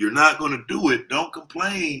if you're not going to do it, don't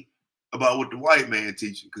complain about what the white man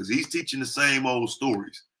teaching, because he's teaching the same old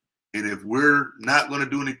stories. And if we're not going to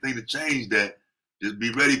do anything to change that, just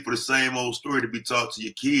be ready for the same old story to be taught to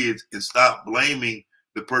your kids, and stop blaming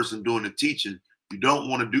the person doing the teaching. You don't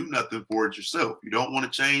want to do nothing for it yourself. You don't want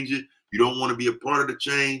to change it. You don't want to be a part of the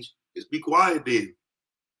change. Just be quiet then.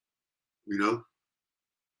 You know?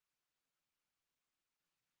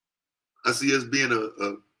 I see us being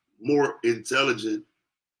a more intelligent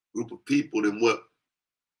group of people than what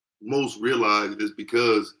most realize, is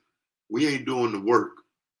because we ain't doing the work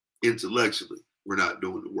intellectually. We're not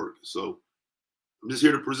doing the work. So I'm just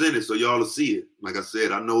here to present it so y'all will see it. Like I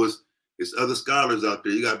said, I know it's It's other scholars out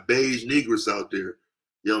there. You got beige Negroes out there.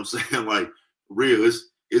 You know what I'm saying? Like, real.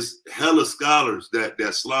 It's hella scholars that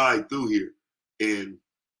slide through here. And,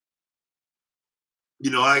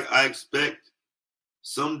 you know, I expect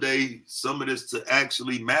someday some of this to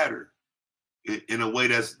actually matter in a way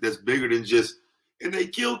that's bigger than just, and they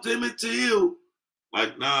killed Emmett Till.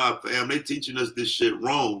 Like, nah, fam, they teaching us this shit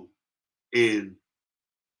wrong. And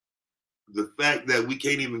the fact that we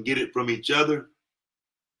can't even get it from each other,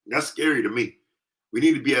 that's scary to me. We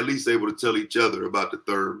need to be at least able to tell each other about the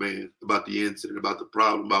third man, about the incident, about the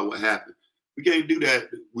problem, about what happened. We can't do that.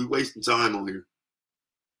 We're wasting time on here.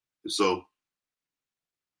 And so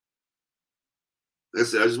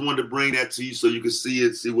that's it. I just wanted to bring that to you so you can see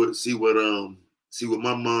it, see what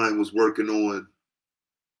my mind was working on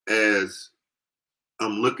as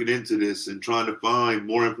I'm looking into this and trying to find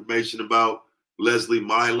more information about Leslie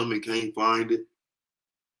Milam and can't find it.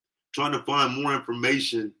 Trying to find more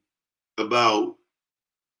information about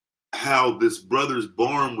how this brother's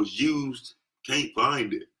barn was used, can't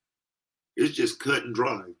find it. It's just cut and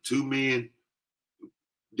dry. Two men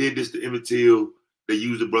did this to Emmett Till. They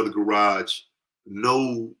used the brother garage.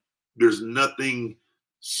 No, there's nothing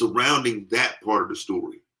surrounding that part of the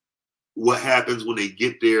story. What happens when they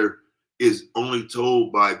get there is only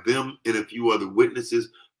told by them and a few other witnesses,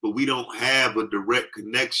 but we don't have a direct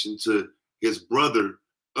connection to his brother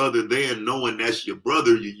other than knowing that's your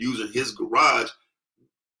brother, you're using his garage.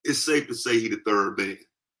 It's safe to say he the third man.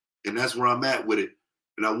 And that's where I'm at with it.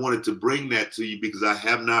 And I wanted to bring that to you because I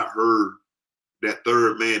have not heard that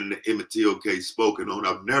third man in the Emmett Till case spoken on.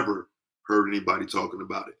 I've never heard anybody talking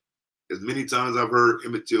about it. As many times I've heard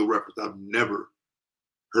Emmett Till referenced, I've never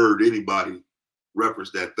heard anybody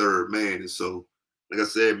reference that third man. And so, like I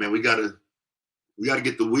said, man, we gotta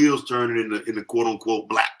get the wheels turning in the quote unquote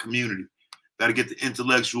black community. Gotta get the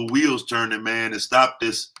intellectual wheels turning, man, and stop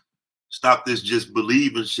this just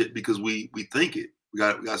believing shit because we think it. We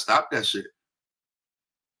gotta stop that shit.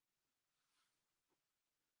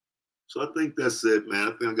 So I think that's it, man.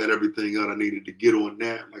 I think I got everything out I needed to get on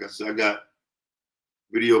that. Like I said, I got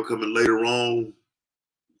video coming later on,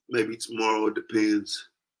 maybe tomorrow, it depends.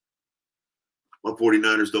 My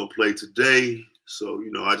 49ers don't play today, so,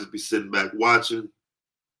 you know, I just be sitting back watching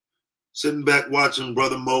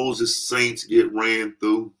Brother Moses Saints get ran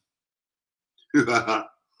through.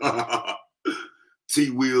 T.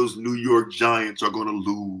 Will's New York Giants are going to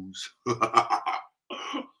lose.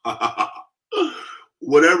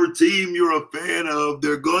 Whatever team you're a fan of,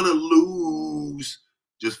 they're going to lose,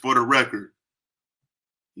 just for the record.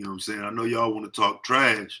 You know what I'm saying? I know y'all want to talk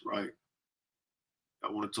trash, right? I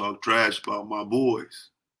want to talk trash about my boys.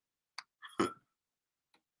 Don't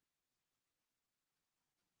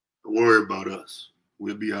worry about us.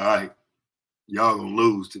 We'll be all right. Y'all going to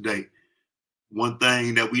lose today. One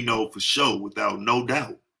thing that we know for sure, without no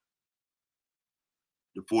doubt,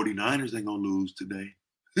 the 49ers ain't going to lose today.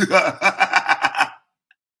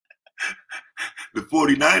 The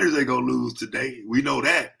 49ers ain't going to lose today. We know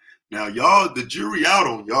that. Now, y'all, the jury out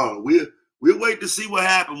on y'all. We'll wait to see what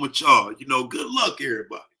happened with y'all. You know, good luck,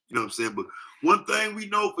 everybody. You know what I'm saying? But one thing we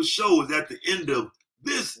know for sure is at the end of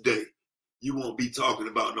this day, you won't be talking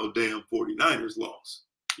about no damn 49ers loss.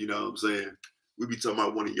 You know what I'm saying? We be talking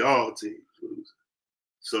about one of y'all teams losing.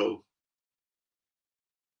 So,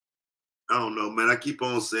 I don't know, man. I keep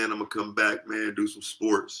on saying I'm going to come back, man, do some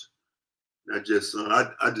sports. It's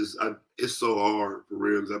so hard for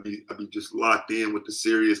real because I be just locked in with the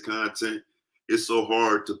serious content. It's so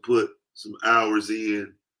hard to put some hours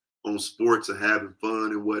in on sports and having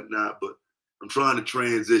fun and whatnot. But I'm trying to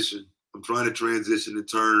transition. I'm trying to transition and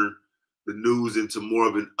turn the news into more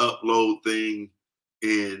of an upload thing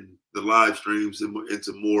and the live streams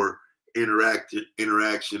into more interaction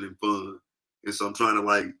and fun. And so I'm trying to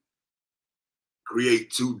like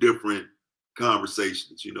create two different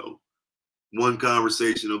conversations, you know. One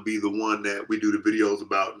conversation will be the one that we do the videos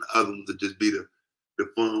about, and the other ones will just be the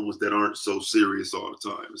fun ones that aren't so serious all the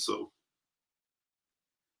time. And so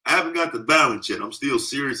I haven't got the balance yet. I'm still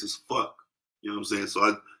serious as fuck. You know what I'm saying? So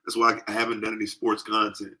that's why I haven't done any sports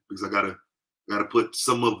content, because I gotta put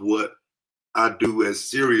some of what I do as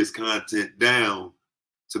serious content down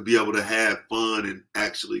to be able to have fun and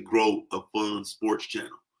actually grow a fun sports channel.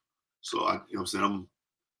 So you know what I'm saying? I'm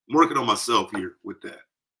working on myself here with that.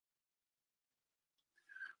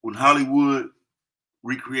 When Hollywood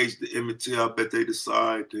recreates the Emmett Till, I bet they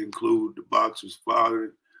decide to include the boxer's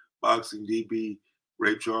father, boxing DB,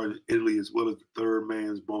 rape charge in Italy, as well as the third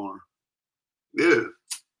man's barn. Yeah.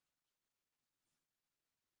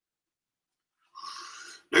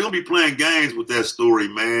 They're going to be playing games with that story,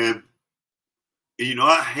 man. And, you know,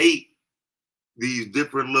 I hate these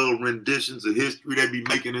different little renditions of history they be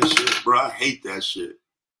making and shit, bro. I hate that shit.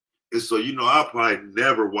 And so, you know, I'll probably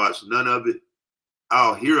never watch none of it.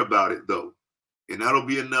 I'll hear about it though. And that'll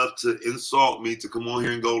be enough to insult me to come on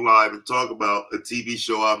here and go live and talk about a TV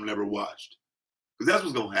show I've never watched. Because that's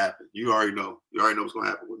what's going to happen. You already know. You already know what's going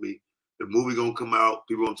to happen with me. The movie going to come out.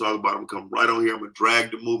 People going to talk about it. I'm going to come right on here. I'm going to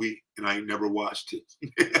drag the movie, and I ain't never watched it.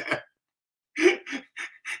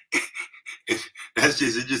 That's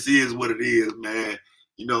just, it just is what it is, man.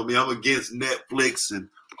 You know what I mean? I'm against Netflix and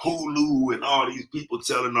Hulu and all these people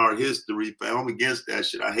telling our history, fam. I'm against that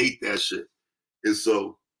shit. I hate that shit. And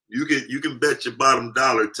so you can bet your bottom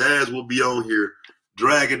dollar Taz will be on here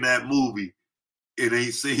dragging that movie and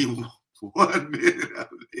ain't seen 1 minute of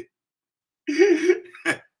it.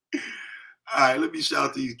 All right, let me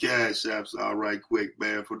shout these cash apps out right quick,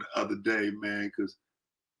 man, for the other day, man, because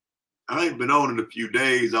I ain't been on in a few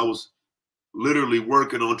days. I was literally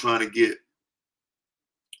working on trying to get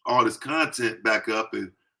all this content back up,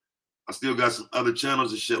 and I still got some other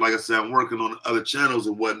channels and shit. Like I said, I'm working on other channels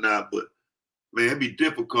and whatnot, but man, it'd be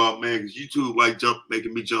difficult, man, because YouTube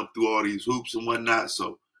making me jump through all these hoops and whatnot.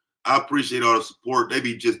 So I appreciate all the support. They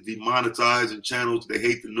be just demonetizing channels. They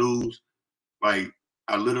hate the news. Like,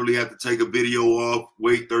 I literally have to take a video off,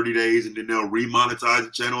 wait 30 days, and then they'll remonetize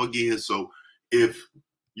the channel again. So if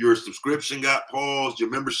your subscription got paused, your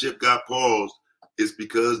membership got paused, it's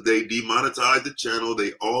because they demonetized the channel.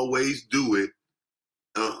 They always do it.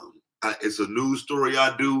 It's a news story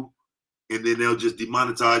I do, and then they'll just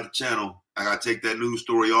demonetize the channel. I got to take that news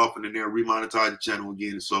story off, and then they'll remonetize the channel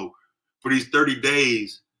again. So for these 30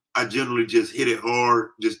 days, I generally just hit it hard,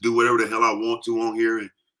 just do whatever the hell I want to on here, and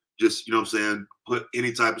just, you know what I'm saying, put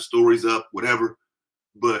any type of stories up, whatever.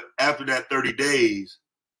 But after that 30 days,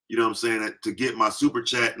 you know what I'm saying, to get my super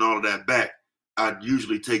chat and all of that back, I'd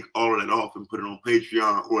usually take all of that off and put it on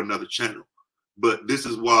Patreon or another channel. But this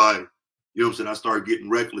is why, you know what I'm saying, I started getting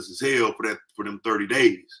reckless as hell for them 30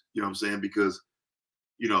 days. You know what I'm saying? Because,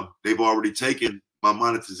 you know, they've already taken my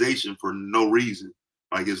monetization for no reason.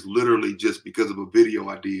 Like, it's literally just because of a video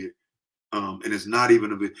I did. And it's not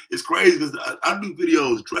even a video. It's crazy because I do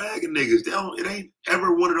videos dragging niggas. It ain't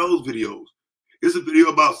ever one of those videos. It's a video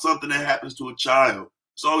about something that happens to a child.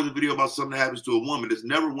 It's always a video about something that happens to a woman. It's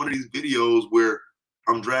never one of these videos where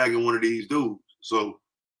I'm dragging one of these dudes. So,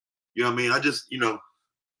 you know what I mean? I just, you know,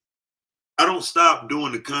 I don't stop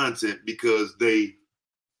doing the content because they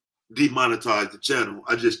demonetize the channel.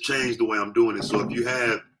 I just changed the way I'm doing it. So if you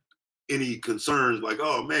have any concerns like,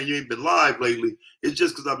 oh man, you ain't been live lately, it's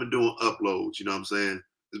just because I've been doing uploads. You know what I'm saying?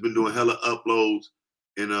 It's been doing hella uploads,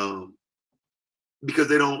 and because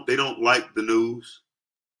they don't like the news.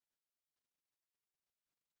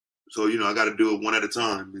 So, you know, I got to do it one at a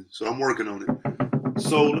time. So I'm working on it.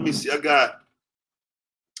 So let me see. I got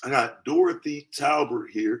Dorothy Talbert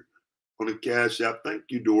here on the Cash App. Thank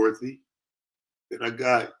you, Dorothy. And I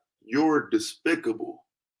got You're Despicable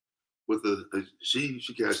with she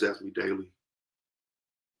Cash Apps me daily.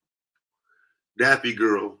 Daffy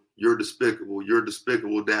Girl, You're Despicable. You're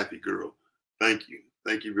Despicable, Daffy Girl. Thank you.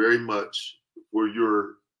 Thank you very much for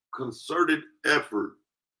your concerted effort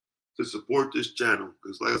to support this channel,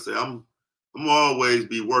 because like I said, I'm always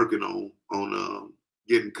be working on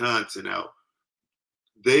getting content out.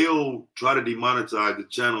 They'll try to demonetize the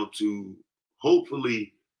channel to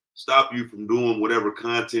hopefully stop you from doing whatever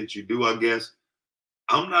content you do, I guess.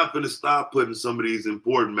 I'm not going to stop putting some of these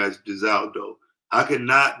important messages out though. I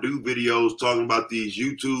cannot do videos talking about these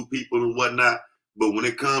YouTube people and whatnot, but when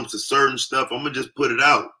it comes to certain stuff, I'm gonna just put it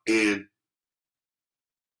out, and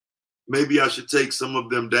maybe I should take some of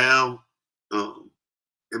them down. And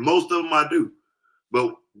most of them I do.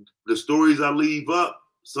 But the stories I leave up,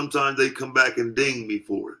 sometimes they come back and ding me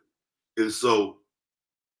for it. And so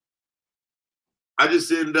I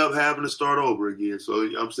just end up having to start over again. So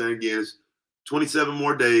I'm saying again, it's 27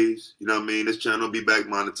 more days. You know what I mean? This channel will be back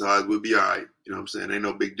monetized. We'll be all right. You know what I'm saying? Ain't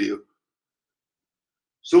no big deal.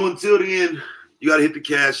 So until the end, you got to hit the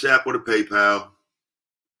Cash App or the PayPal.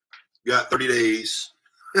 You got 30 days.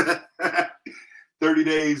 30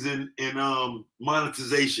 days in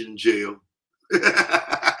monetization jail.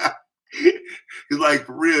 It's like,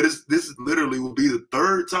 for real, this literally will be the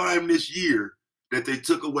third time this year that they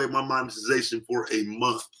took away my monetization for a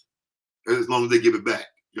month, as long as they give it back.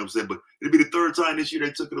 You know what I'm saying? But it'll be the third time this year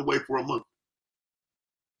they took it away for a month.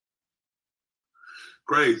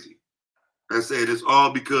 Crazy. I said it's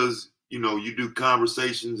all because, you know, you do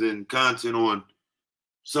conversations and content on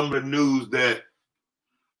some of the news that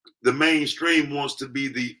the mainstream wants to be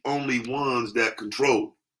the only ones that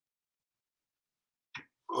control.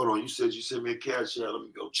 Hold on, you said you sent me a cash out. Let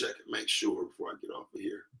me go check and make sure before I get off of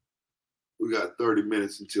here. We got 30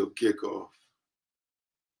 minutes until kickoff.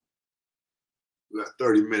 We got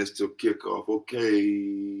 30 minutes till kickoff.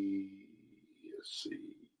 Okay. Let's see.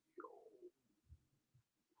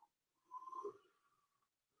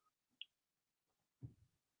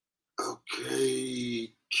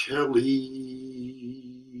 Okay, Kelly,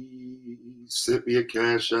 sent me a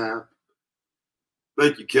cash app.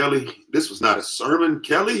 Thank you, Kelly. This was not a sermon,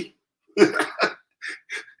 Kelly.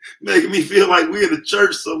 Making me feel like we in the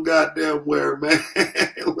church some goddamn where, man.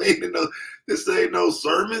 We ain't in no, this ain't no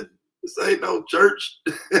sermon. This ain't no church.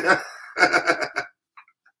 All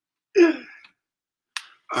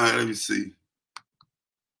right, let me see.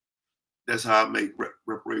 That's how I make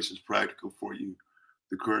reparations practical for you.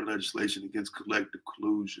 The current legislation against collective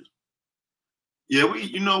collusion. Yeah,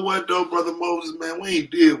 you know what though, Brother Moses, man, we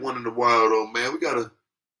ain't did one in a while though, man. We gotta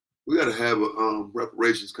have a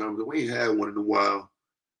reparations conference. We ain't had one in a while.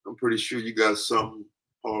 I'm pretty sure you got something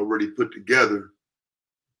already put together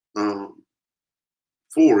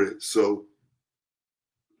for it. So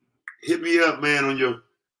hit me up, man, on your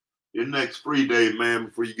next free day, man,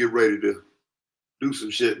 before you get ready to do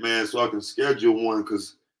some shit, man, so I can schedule one,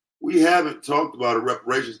 because we haven't talked about a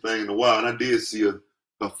reparations thing in a while. And I did see a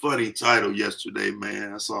funny title yesterday,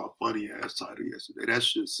 man. I saw a funny ass title yesterday. That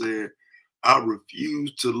shit said, I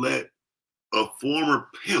refuse to let a former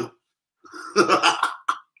pimp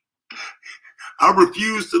I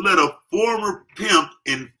refuse to let a former pimp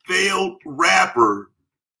and failed rapper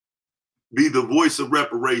be the voice of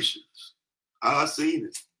reparations. I seen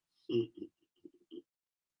it.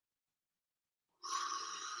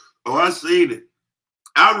 Oh, I seen it.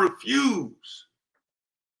 I refuse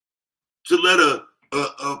to let a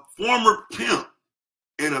former pimp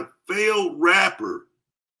and a failed rapper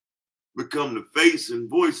become the face and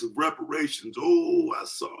voice of reparations. Oh, I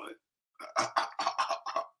saw it.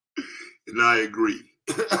 And I agree.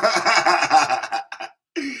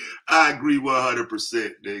 I agree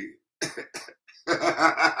 100%, nigga.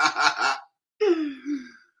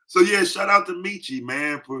 So yeah, shout out to Michi,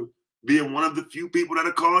 man, for being one of the few people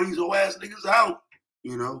that'll call these whole ass niggas out,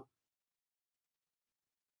 you know.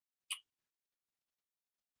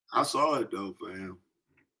 I saw it though, fam.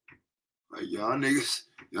 Like y'all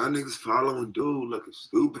niggas following dude looking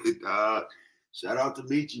stupid, dog. Shout out to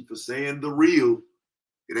Michi for saying the real.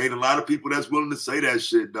 It ain't a lot of people that's willing to say that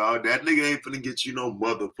shit, dog. That nigga ain't finna get you no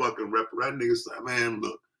motherfucking rapper. That nigga say, man,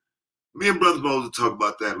 look. Me and Brother Moses will talk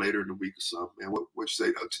about that later in the week or something, man. What you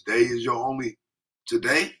say? Today is your only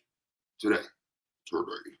today? Today.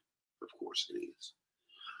 Of course it is.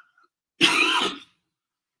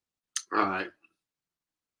 All right.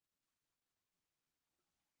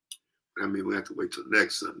 I mean, we have to wait till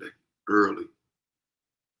next Sunday, early.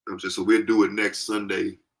 So we'll do it next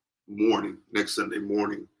Sunday morning. Next Sunday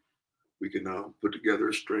morning, we can put together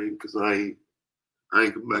a stream, because I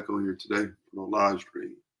ain't come back on here today. No live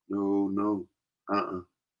stream. No.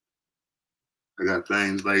 I got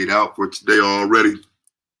things laid out for today already.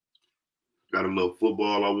 Got a little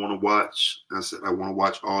football I want to watch. I said I want to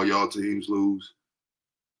watch all y'all teams lose.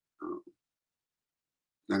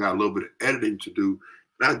 I got a little bit of editing to do.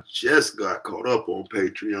 And I just got caught up on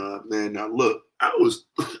Patreon, man. Now look, I was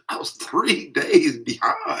 3 days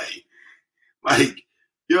behind. Like,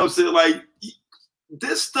 you know what I'm saying? Like,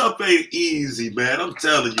 this stuff ain't easy, man. I'm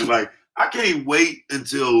telling you, like, I can't wait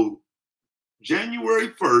until January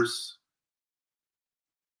 1st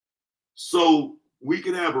so we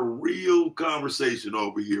can have a real conversation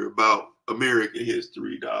over here about American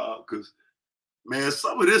history, dog. Because, man,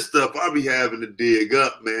 some of this stuff I be having to dig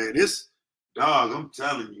up, man. Dog, I'm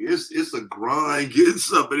telling you, it's a grind getting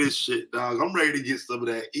some of this shit, dog. I'm ready to get some of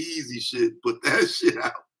that easy shit, put that shit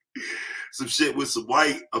out. Some shit with some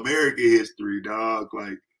white American history, dog.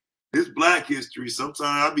 Like, this black history,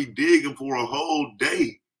 sometimes I be digging for a whole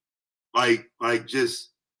day. Like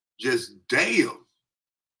just damn. You know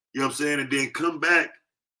what I'm saying? And then come back,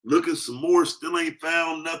 looking some more, still ain't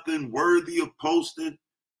found nothing worthy of posting.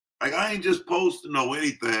 Like, I ain't just posting no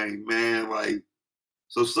anything, man. Like,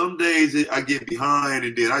 so some days I get behind,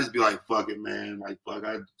 and then I just be like, fuck it, man. Like, fuck,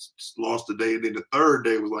 I just lost a day. And then the third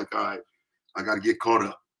day was like, all right, I got to get caught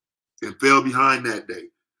up. And fell behind that day.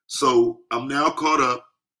 So I'm now caught up.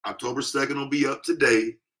 October 2nd will be up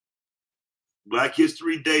today. Black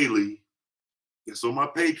History Daily. It's on my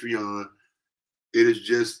Patreon. It is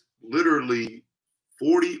just literally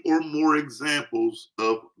 40 or more examples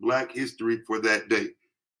of Black history for that day.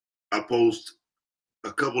 I post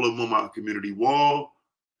a couple of them on my community wall.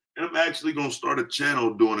 And I'm actually going to start a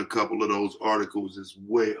channel doing a couple of those articles as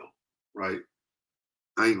well, right?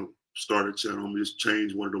 I ain't going to start a channel. I'm just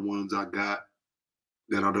change one of the ones I got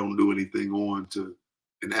that I don't do anything on to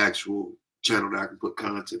an actual channel that I can put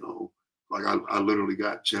content on. Like I literally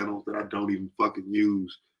got channels that I don't even fucking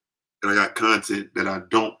use, and I got content that I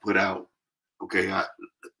don't put out. Okay, I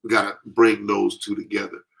gotta bring those two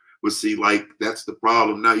together. But see, like that's the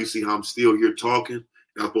problem. Now you see how I'm still here talking.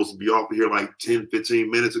 I'm supposed to be off of here like 10,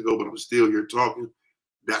 15 minutes ago, but I'm still here talking.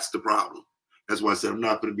 That's the problem. That's why I said I'm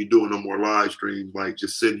not going to be doing no more live streams, like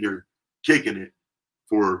just sitting here kicking it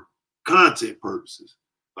for content purposes.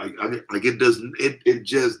 Like it doesn't, it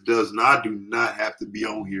just does not, do not have to be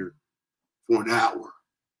on here for an hour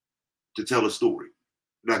to tell a story.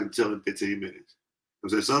 I'm not going to tell in 15 minutes.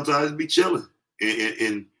 Because sometimes be chilling.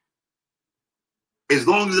 And as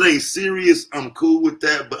long as it ain't serious, I'm cool with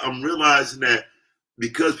that. But I'm realizing that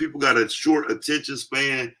because people got a short attention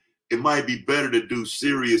span, it might be better to do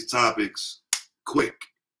serious topics quick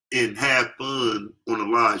and have fun on the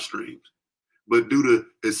live streams. But if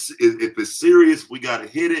it's serious, we got to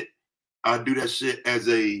hit it. I do that shit as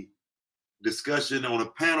a discussion on a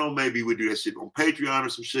panel. Maybe we do that shit on Patreon or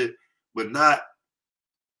some shit, but not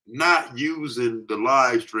using the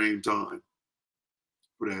live stream time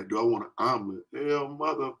for that. Do I want an omelet? Hell,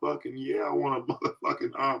 motherfucking yeah, I want a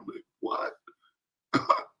motherfucking omelet. What?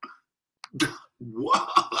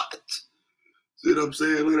 What? See what I'm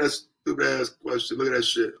saying? Look at that stupid ass question. Look at that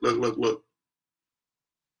shit. Look.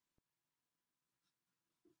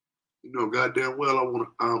 You know, goddamn well, I want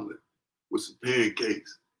an omelet with some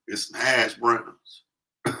pancakes and some hash browns.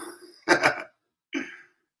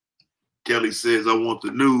 Kelly says, I want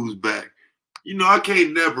the news back. You know, I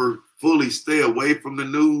can't never fully stay away from the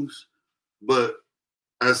news, but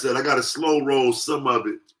I said I got to slow roll some of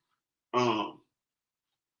it.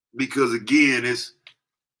 Because again, it's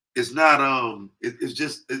not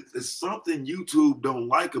it's something YouTube don't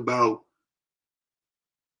like about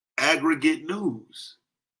aggregate news.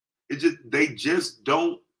 They just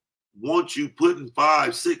don't want you putting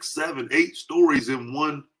 5, 6, 7, 8 stories in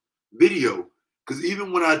one video. Because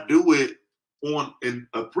even when I do it in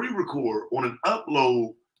a pre-record, on an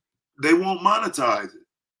upload, they won't monetize it.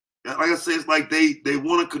 And like I said, it's like they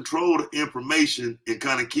want to control the information and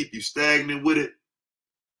kind of keep you stagnant with it.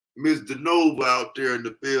 Mr. Nova out there in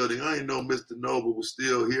the building. I didn't know Mr. Nova was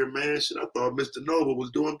still here, man. Shit, I thought Mr. Nova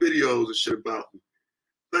was doing videos and shit about me.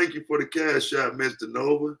 Thank you for the cash out, Mr.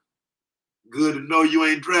 Nova. Good to know you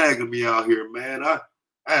ain't dragging me out here, man. I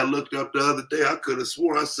had looked up the other day. I could have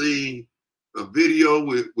swore I seen a video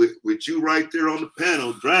with you right there on the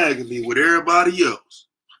panel dragging me with everybody else.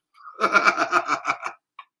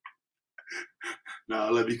 Nah,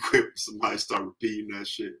 let me quit. Somebody start repeating that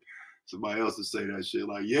shit. Somebody else to say that shit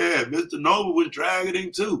like, yeah, Mr. Nova was dragging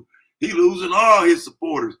him too. He losing all his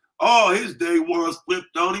supporters. All his day ones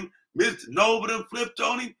flipped on him. Mr. Nova done flipped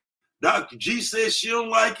on him. Dr. G says she don't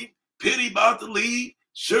like him. Penny about to leave.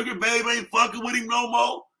 Sugar Babe ain't fucking with him no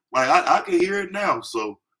more. Like, I can hear it now.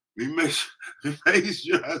 So we make sure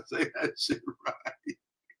I say that shit right.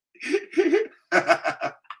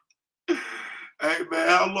 Hey, man,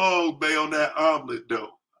 how long, man, on that omelet, though?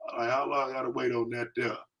 Like, how long I got to wait on that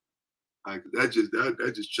there? Like, that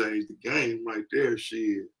just changed the game right there,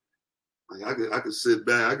 shit. Like, I could sit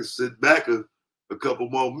back. I could sit back a couple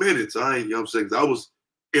more minutes. You know what I'm saying? 'Cause I was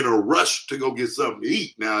in a rush to go get something to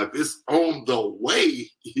eat. Now, if it's on the way,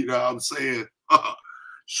 you know what I'm saying?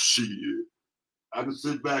 Shit. I can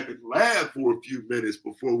sit back and laugh for a few minutes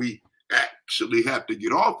before we actually have to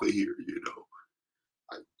get off of here, you know.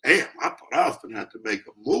 Like, damn, I thought I was going to have to make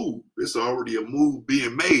a move. It's already a move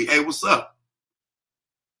being made. Hey, what's up?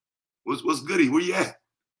 What's goody? Where you at?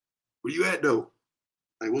 Where you at, though?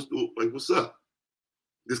 Like, what's up?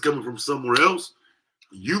 This coming from somewhere else?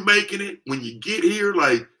 You making it when you get here?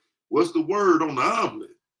 Like, what's the word on the omelet?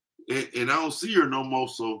 And I don't see her no more,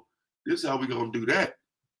 so this is how we going to do that.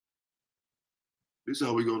 This is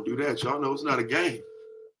how we going to do that. Y'all know it's not a game.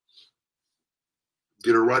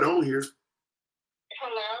 Get her right on here.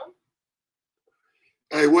 Hello?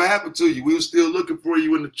 Hey, what happened to you? We were still looking for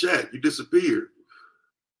you in the chat. You disappeared.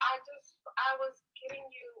 I was getting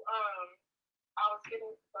you,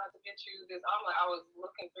 about to get you this omelet. I was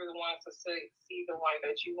looking through the ones to see the one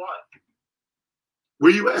that you want.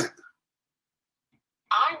 Where you at?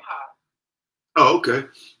 I'm hot. Oh, okay.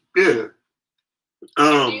 Yeah. Do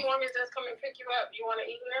you want me to just come and pick you up? You want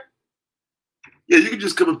to eat here? Yeah, you can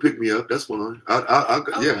just come and pick me up. That's fine.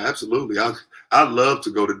 Okay. Yeah, absolutely. I'd love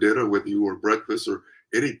to go to dinner with you or breakfast or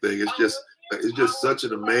anything. It's just such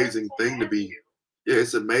an amazing thing to be. Yeah,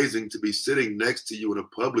 it's amazing to be sitting next to you in a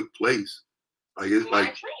public place. Like it's my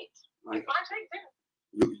like treat. Like my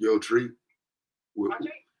treat. Your treat. My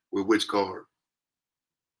treat. With which card?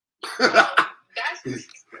 That's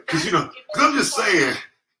Because I'm just saying.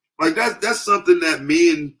 Like that's something that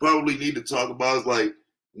men probably need to talk about. Is like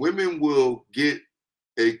women will get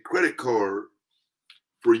a credit card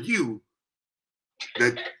for you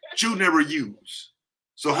that you never use.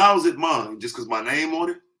 So how's it mine? Just because my name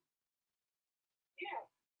on it? Yeah.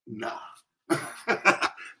 Nah.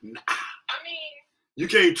 Nah. I mean, you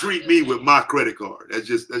can't treat me with my credit card. That's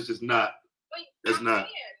just not. That's not.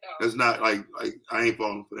 That's not like I ain't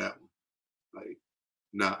falling for that one. Like,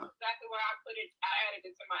 nah. Exactly where I put it. I added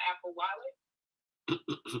it to my Apple Wallet.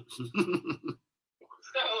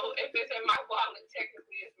 So if it's in my wallet,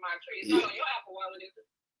 technically it's my tree. It's not on your Apple Wallet, is it?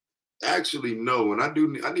 Actually, no. And I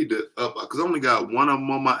need to up because I only got one of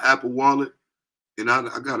them on my Apple Wallet, and I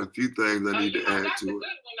got a few things I need to add to it. Good one, though.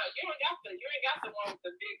 You ain't got the one with the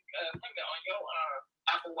big limit on your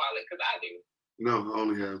Apple Wallet, because I do. No, I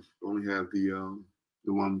only have the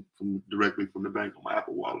one directly from the bank on my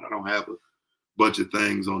Apple Wallet. I don't have a bunch of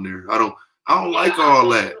things on there. I don't like all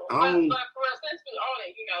that. But for us, since we own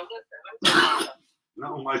it, listen, let me tell you. I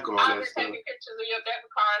don't like all I've that been stuff. taking pictures of your debit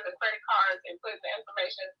cards and credit cards and putting the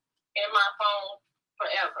information in my phone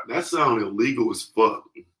forever. That sounds illegal as fuck.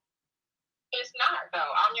 It's not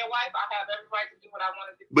though. I'm your wife. I have every right to do what I want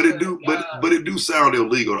to do. But it do sound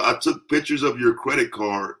illegal. I took pictures of your credit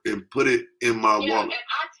card and put it in my wallet. And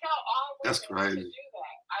I tell all women that's crazy. to do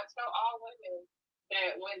that. I tell all women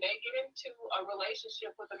that when they get into a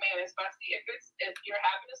relationship with a man, especially if you're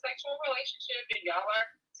having a sexual relationship and y'all are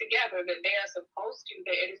together, that they are supposed to,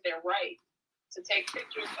 that it is their right to take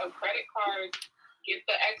pictures of credit cards, get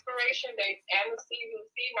the expiration dates and the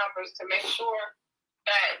CVC numbers to make sure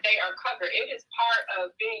that they are covered. It is part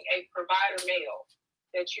of being a provider male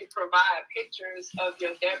that you provide pictures of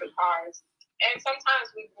your debit cards. And sometimes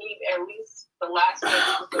we need at least the last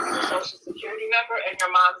digits of your social security number and your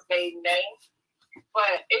mom's maiden name.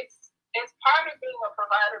 But it's part of being a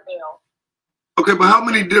provider male. Okay, but how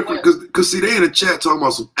many different? Because see, they in the chat talking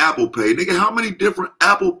about some Apple Pay, nigga. How many different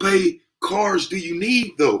Apple Pay cards do you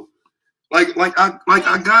need though? Like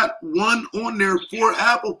I got one on there for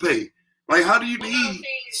Apple Pay. Like, how do you need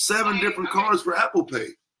 7 different cards for Apple Pay?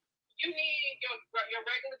 You need your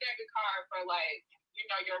regular debit card for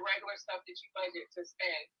your regular stuff that you budget to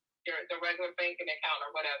spend, the regular banking account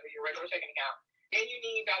or whatever, your regular checking account. Then you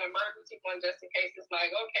need that emergency one just in case it's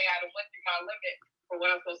like, okay, I done went through my limit for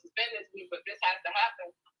what I'm supposed to spend this week, but this has to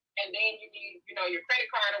happen. And then you need, your credit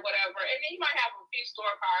card or whatever. And then you might have a few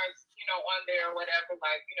store cards, on there or whatever,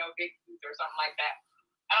 like, Big Foods or something like that.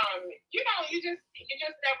 You just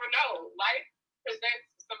never know. Life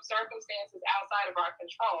presents some circumstances outside of our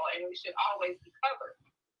control, and we should always be covered.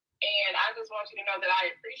 And I just want you to know that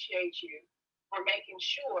I appreciate you for making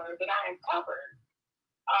sure that I am covered.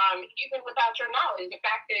 Even without your knowledge, the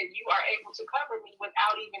fact that you are able to cover me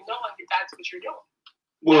without even knowing that that's what you're doing.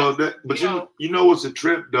 Well, you know what's a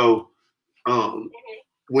trip though? Because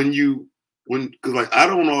like I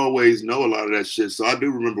don't always know a lot of that shit. So I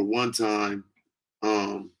do remember one time,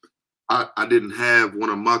 I didn't have one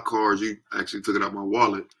of my cards. You actually took it out of my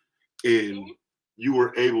wallet, and you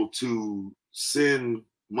were able to send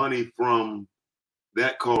money from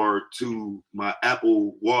that card to my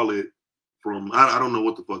Apple wallet from I don't know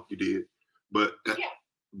what the fuck you did, but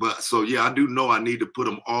so yeah, I do know I need to put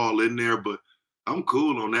them all in there, but I'm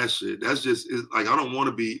cool on that shit. That's just like I don't want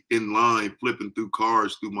to be in line flipping through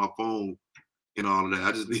cards through my phone and all of that.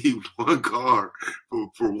 I just need one card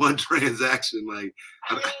for one transaction. Like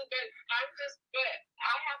but I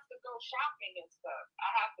have to go shopping and stuff. I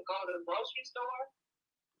have to go to the grocery store.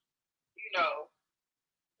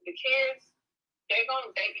 The kids, they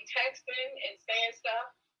be texting and saying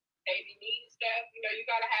stuff. They be needing stuff. You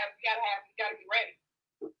gotta be ready.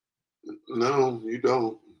 No, you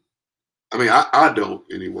don't. I mean, I don't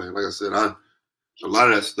anyway. Like I said, a lot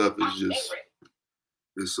of that stuff is just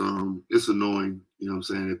it's annoying. You know what I'm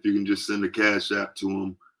saying? If you can just send a cash app to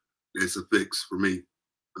them, it's a fix for me.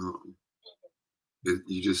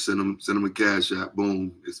 You just send them a cash app,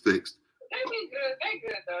 boom, it's fixed. They be good. They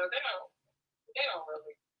good though. They don't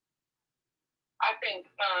really. I think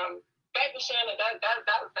Baby Shannon, that's the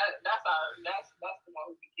one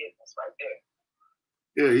who be getting us right there.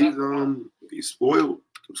 Yeah, he's spoiled.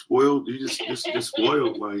 Spoiled. You just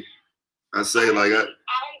spoiled. Like I say, like I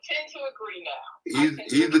tend to agree now.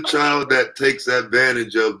 He's the child that takes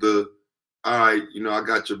advantage of the. All right, I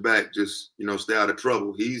got your back. Just stay out of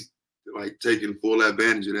trouble. He's like taking full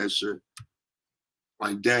advantage of that shit.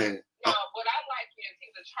 Like dad. No, what I like is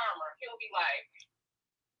he's a charmer. He'll be like,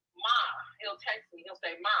 "Ma." He'll text me. He'll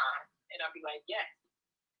say, "Ma," and I'll be like, "Yes."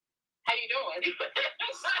 How you doing? He's like,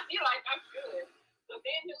 "I'm good." So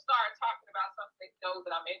then he'll start talking about something he knows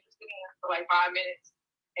that I'm interested in for like 5 minutes.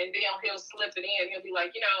 and then he'll slip it in. He'll be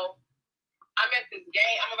like, you know, I'm at this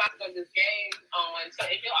game. I'm about to go to this game on. So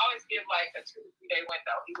and he'll always give like a 2 to 3 day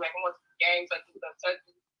window. He's like, I want to game, so he's gonna touch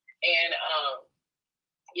me. And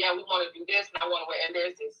yeah, we want to do this, and I want to. And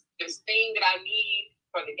there's this thing that I need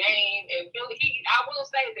for the game. And I will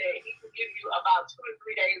say that he will give you about 2 to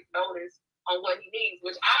 3 days notice on what he needs,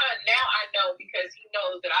 which I know because he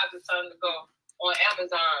knows that I just tell him to go on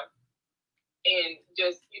Amazon and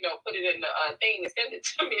just, you know, put it in the thing and send it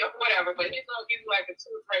to me or whatever. But he's going to give you like a 2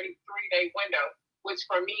 to 3 day window, which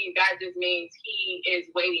for me, that just means he is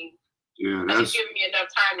waiting. Yeah, he's giving me enough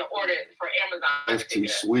time to order it for Amazon. That's too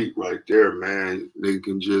sweet right there, man. They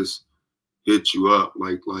can just hit you up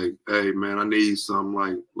like, hey, man, I need something.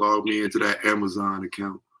 Like, log me into that Amazon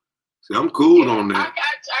account. See, I'm cool on that.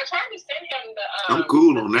 I tried to send him the. I'm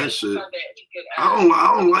cool on that shit. So that he could,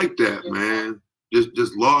 I don't like that, man.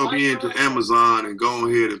 Just log me into Amazon and go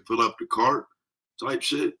ahead and fill up the cart type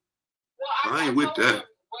shit. Well, I ain't with that. No.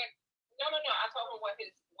 I told him what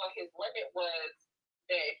his limit was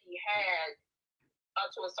that he had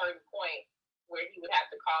up to a certain point where he would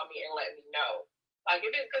have to call me and let me know. Like,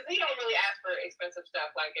 because he don't really ask for expensive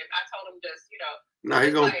stuff. Like, if I told him just, you know. No,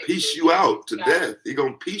 he gonna piece you out to death. He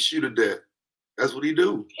gonna piece you to death. That's what he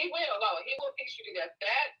do. He will. No, he will piece you to death.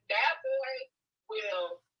 That boy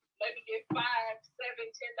will let me get $5, $7, $10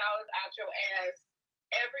 out your ass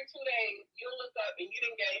every 2 days. You'll look up and you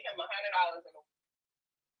didn't get him $100 in a week.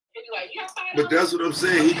 He'll be like, you got $5? But that's what I'm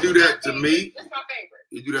saying. He do that to me. That's my favorite.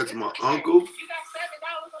 He do that to my uncle. You got $7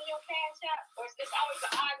 on your cash app, or it's always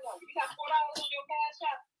the odd number. You got $4 on your cash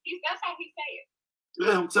app. That's how he say it.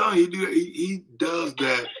 Yeah, I'm telling you, he do that. He does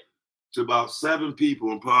that to about 7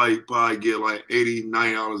 people and probably get like $80,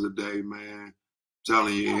 $90 a day, man. I'm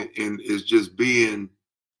telling you, and it's just being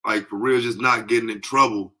like for real, just not getting in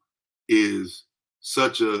trouble is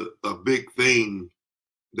such a big thing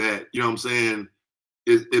that, you know what I'm saying?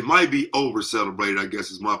 It might be over celebrated, I guess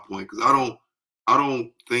is my point. Because I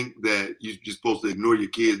don't think that you're supposed to ignore your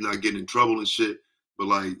kids not getting in trouble and shit. But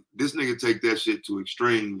like this nigga take that shit to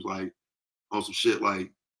extremes, like on some shit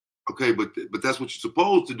like, okay, but that's what you're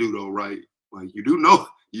supposed to do though, right? Like you do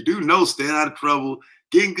know staying out of trouble,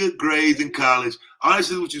 getting good grades in college. All that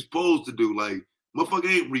shit is what you're supposed to do. Like motherfucker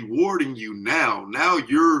ain't rewarding you now. Now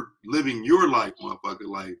you're living your life, motherfucker.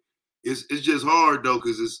 Like it's just hard though,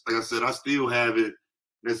 because it's like I said, I still haven't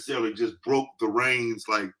necessarily just broke the reins.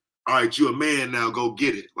 Like, all right, you're a man now, go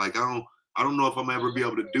get it. Like I don't know if I'm ever be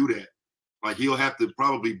able to do that. Like he'll have to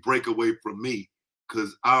probably break away from me,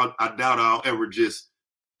 because I doubt I'll ever just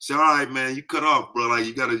say, all right, man, you cut off, bro. Like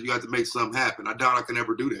you got to make something happen. I doubt I can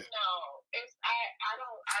ever do that. No,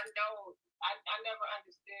 I never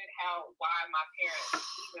understood why my parents,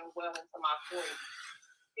 even well into my 40s,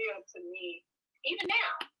 still to me, even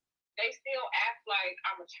now, they still act like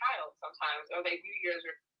I'm a child sometimes, or they view you as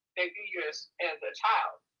a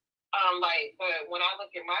child. But when I look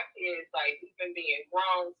at my kids, like even being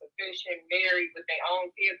grown, sufficient, married with their own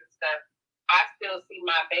kids and stuff, I still see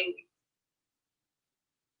my babies.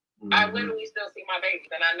 Mm-hmm. I literally still see my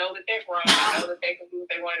babies, and I know that they're grown. I know that they can do what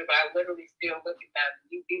they want to do, but I literally still look at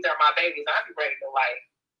them. These are my babies. I'd be ready to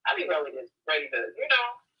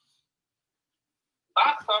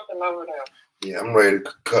box something over them. Yeah, I'm ready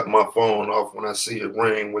to cut my phone off when I see it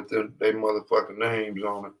ring with their motherfucking names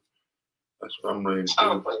on it. That's what I'm ready to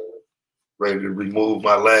do. Ready to remove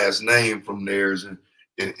my last name from theirs and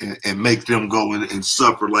make them go and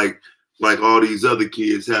suffer like all these other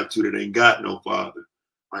kids have to that ain't got no father.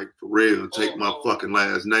 Like for real, take my fucking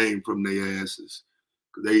last name from their asses.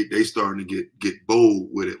 They starting to get bold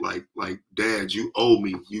with it. Like Dad, you owe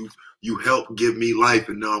me. You helped give me life,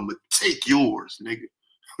 and now I'm gonna take yours, nigga.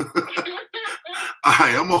 All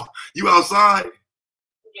right, you outside?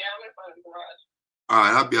 Yeah, I'm in front of the garage. All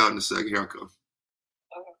right, I'll be out in a second. Here I come.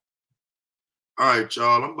 Okay. All right,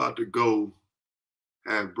 y'all. I'm about to go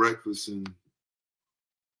have breakfast and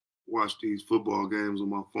watch these football games on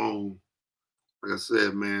my phone. Like I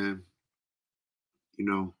said, man, you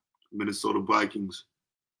know, Minnesota Vikings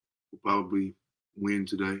will probably win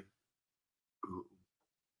today.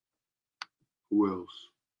 Who else?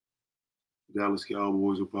 Dallas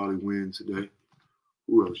Cowboys will probably win today.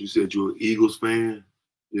 Who else? You said you're an Eagles fan?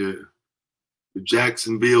 Yeah. The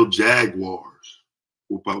Jacksonville Jaguars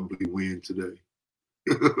will probably win today.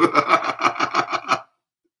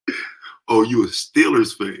 Oh, you a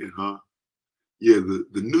Steelers fan, huh? Yeah,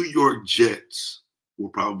 the New York Jets will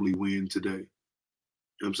probably win today. You know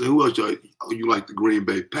what I'm saying? Who else? Oh, you like the Green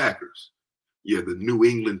Bay Packers? Yeah, the New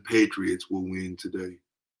England Patriots will win today.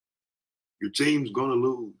 Your team's gonna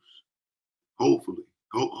lose. Hopefully.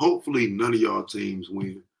 Hopefully none of y'all teams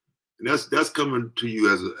win. And that's coming to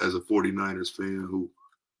you as a 49ers fan who,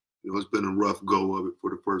 you know, it's been a rough go of it for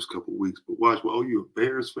the first couple of weeks. But watch, well, you a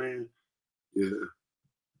Bears fan? Yeah.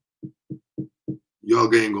 Y'all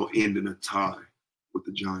game gonna end in a tie with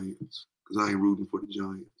the Giants. Because I ain't rooting for the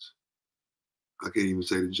Giants. I can't even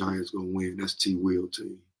say the Giants gonna win. That's T Will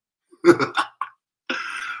team.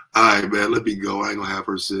 All right, man, let me go. I ain't gonna have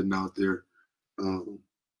her sitting out there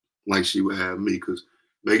like she would have me, because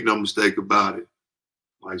make no mistake about it.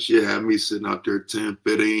 Like, she had me sitting out there 10,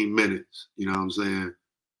 15 minutes. You know what I'm saying?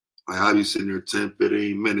 Like, I be sitting there 10,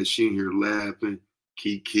 15 minutes. She in here laughing,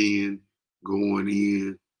 kikiing, going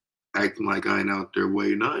in, acting like I ain't out there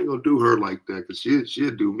waiting. I ain't gonna do her like that, because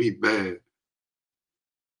she'll do me bad.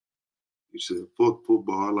 You said, fuck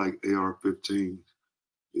football. I like AR-15s.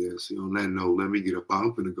 Yeah, see, on that note, let me get up.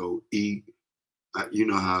 I'm finna go eat. You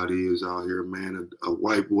know how it is out here, man. A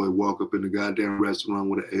white boy walk up in the goddamn restaurant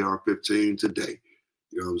with an AR-15 today.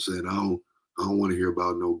 You know what I'm saying? I don't want to hear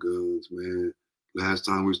about no guns, man. Last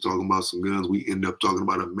time we was talking about some guns, we ended up talking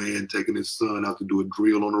about a man taking his son out to do a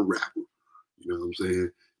drill on a rapper. You know what I'm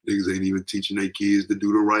saying? Niggas ain't even teaching their kids to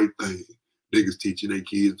do the right thing. Niggas teaching their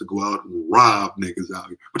kids to go out and rob niggas out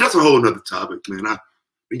here. But that's a whole nother topic, man. Let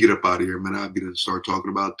me get up out of here, man. I'll be to start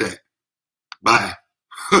talking about that. Bye.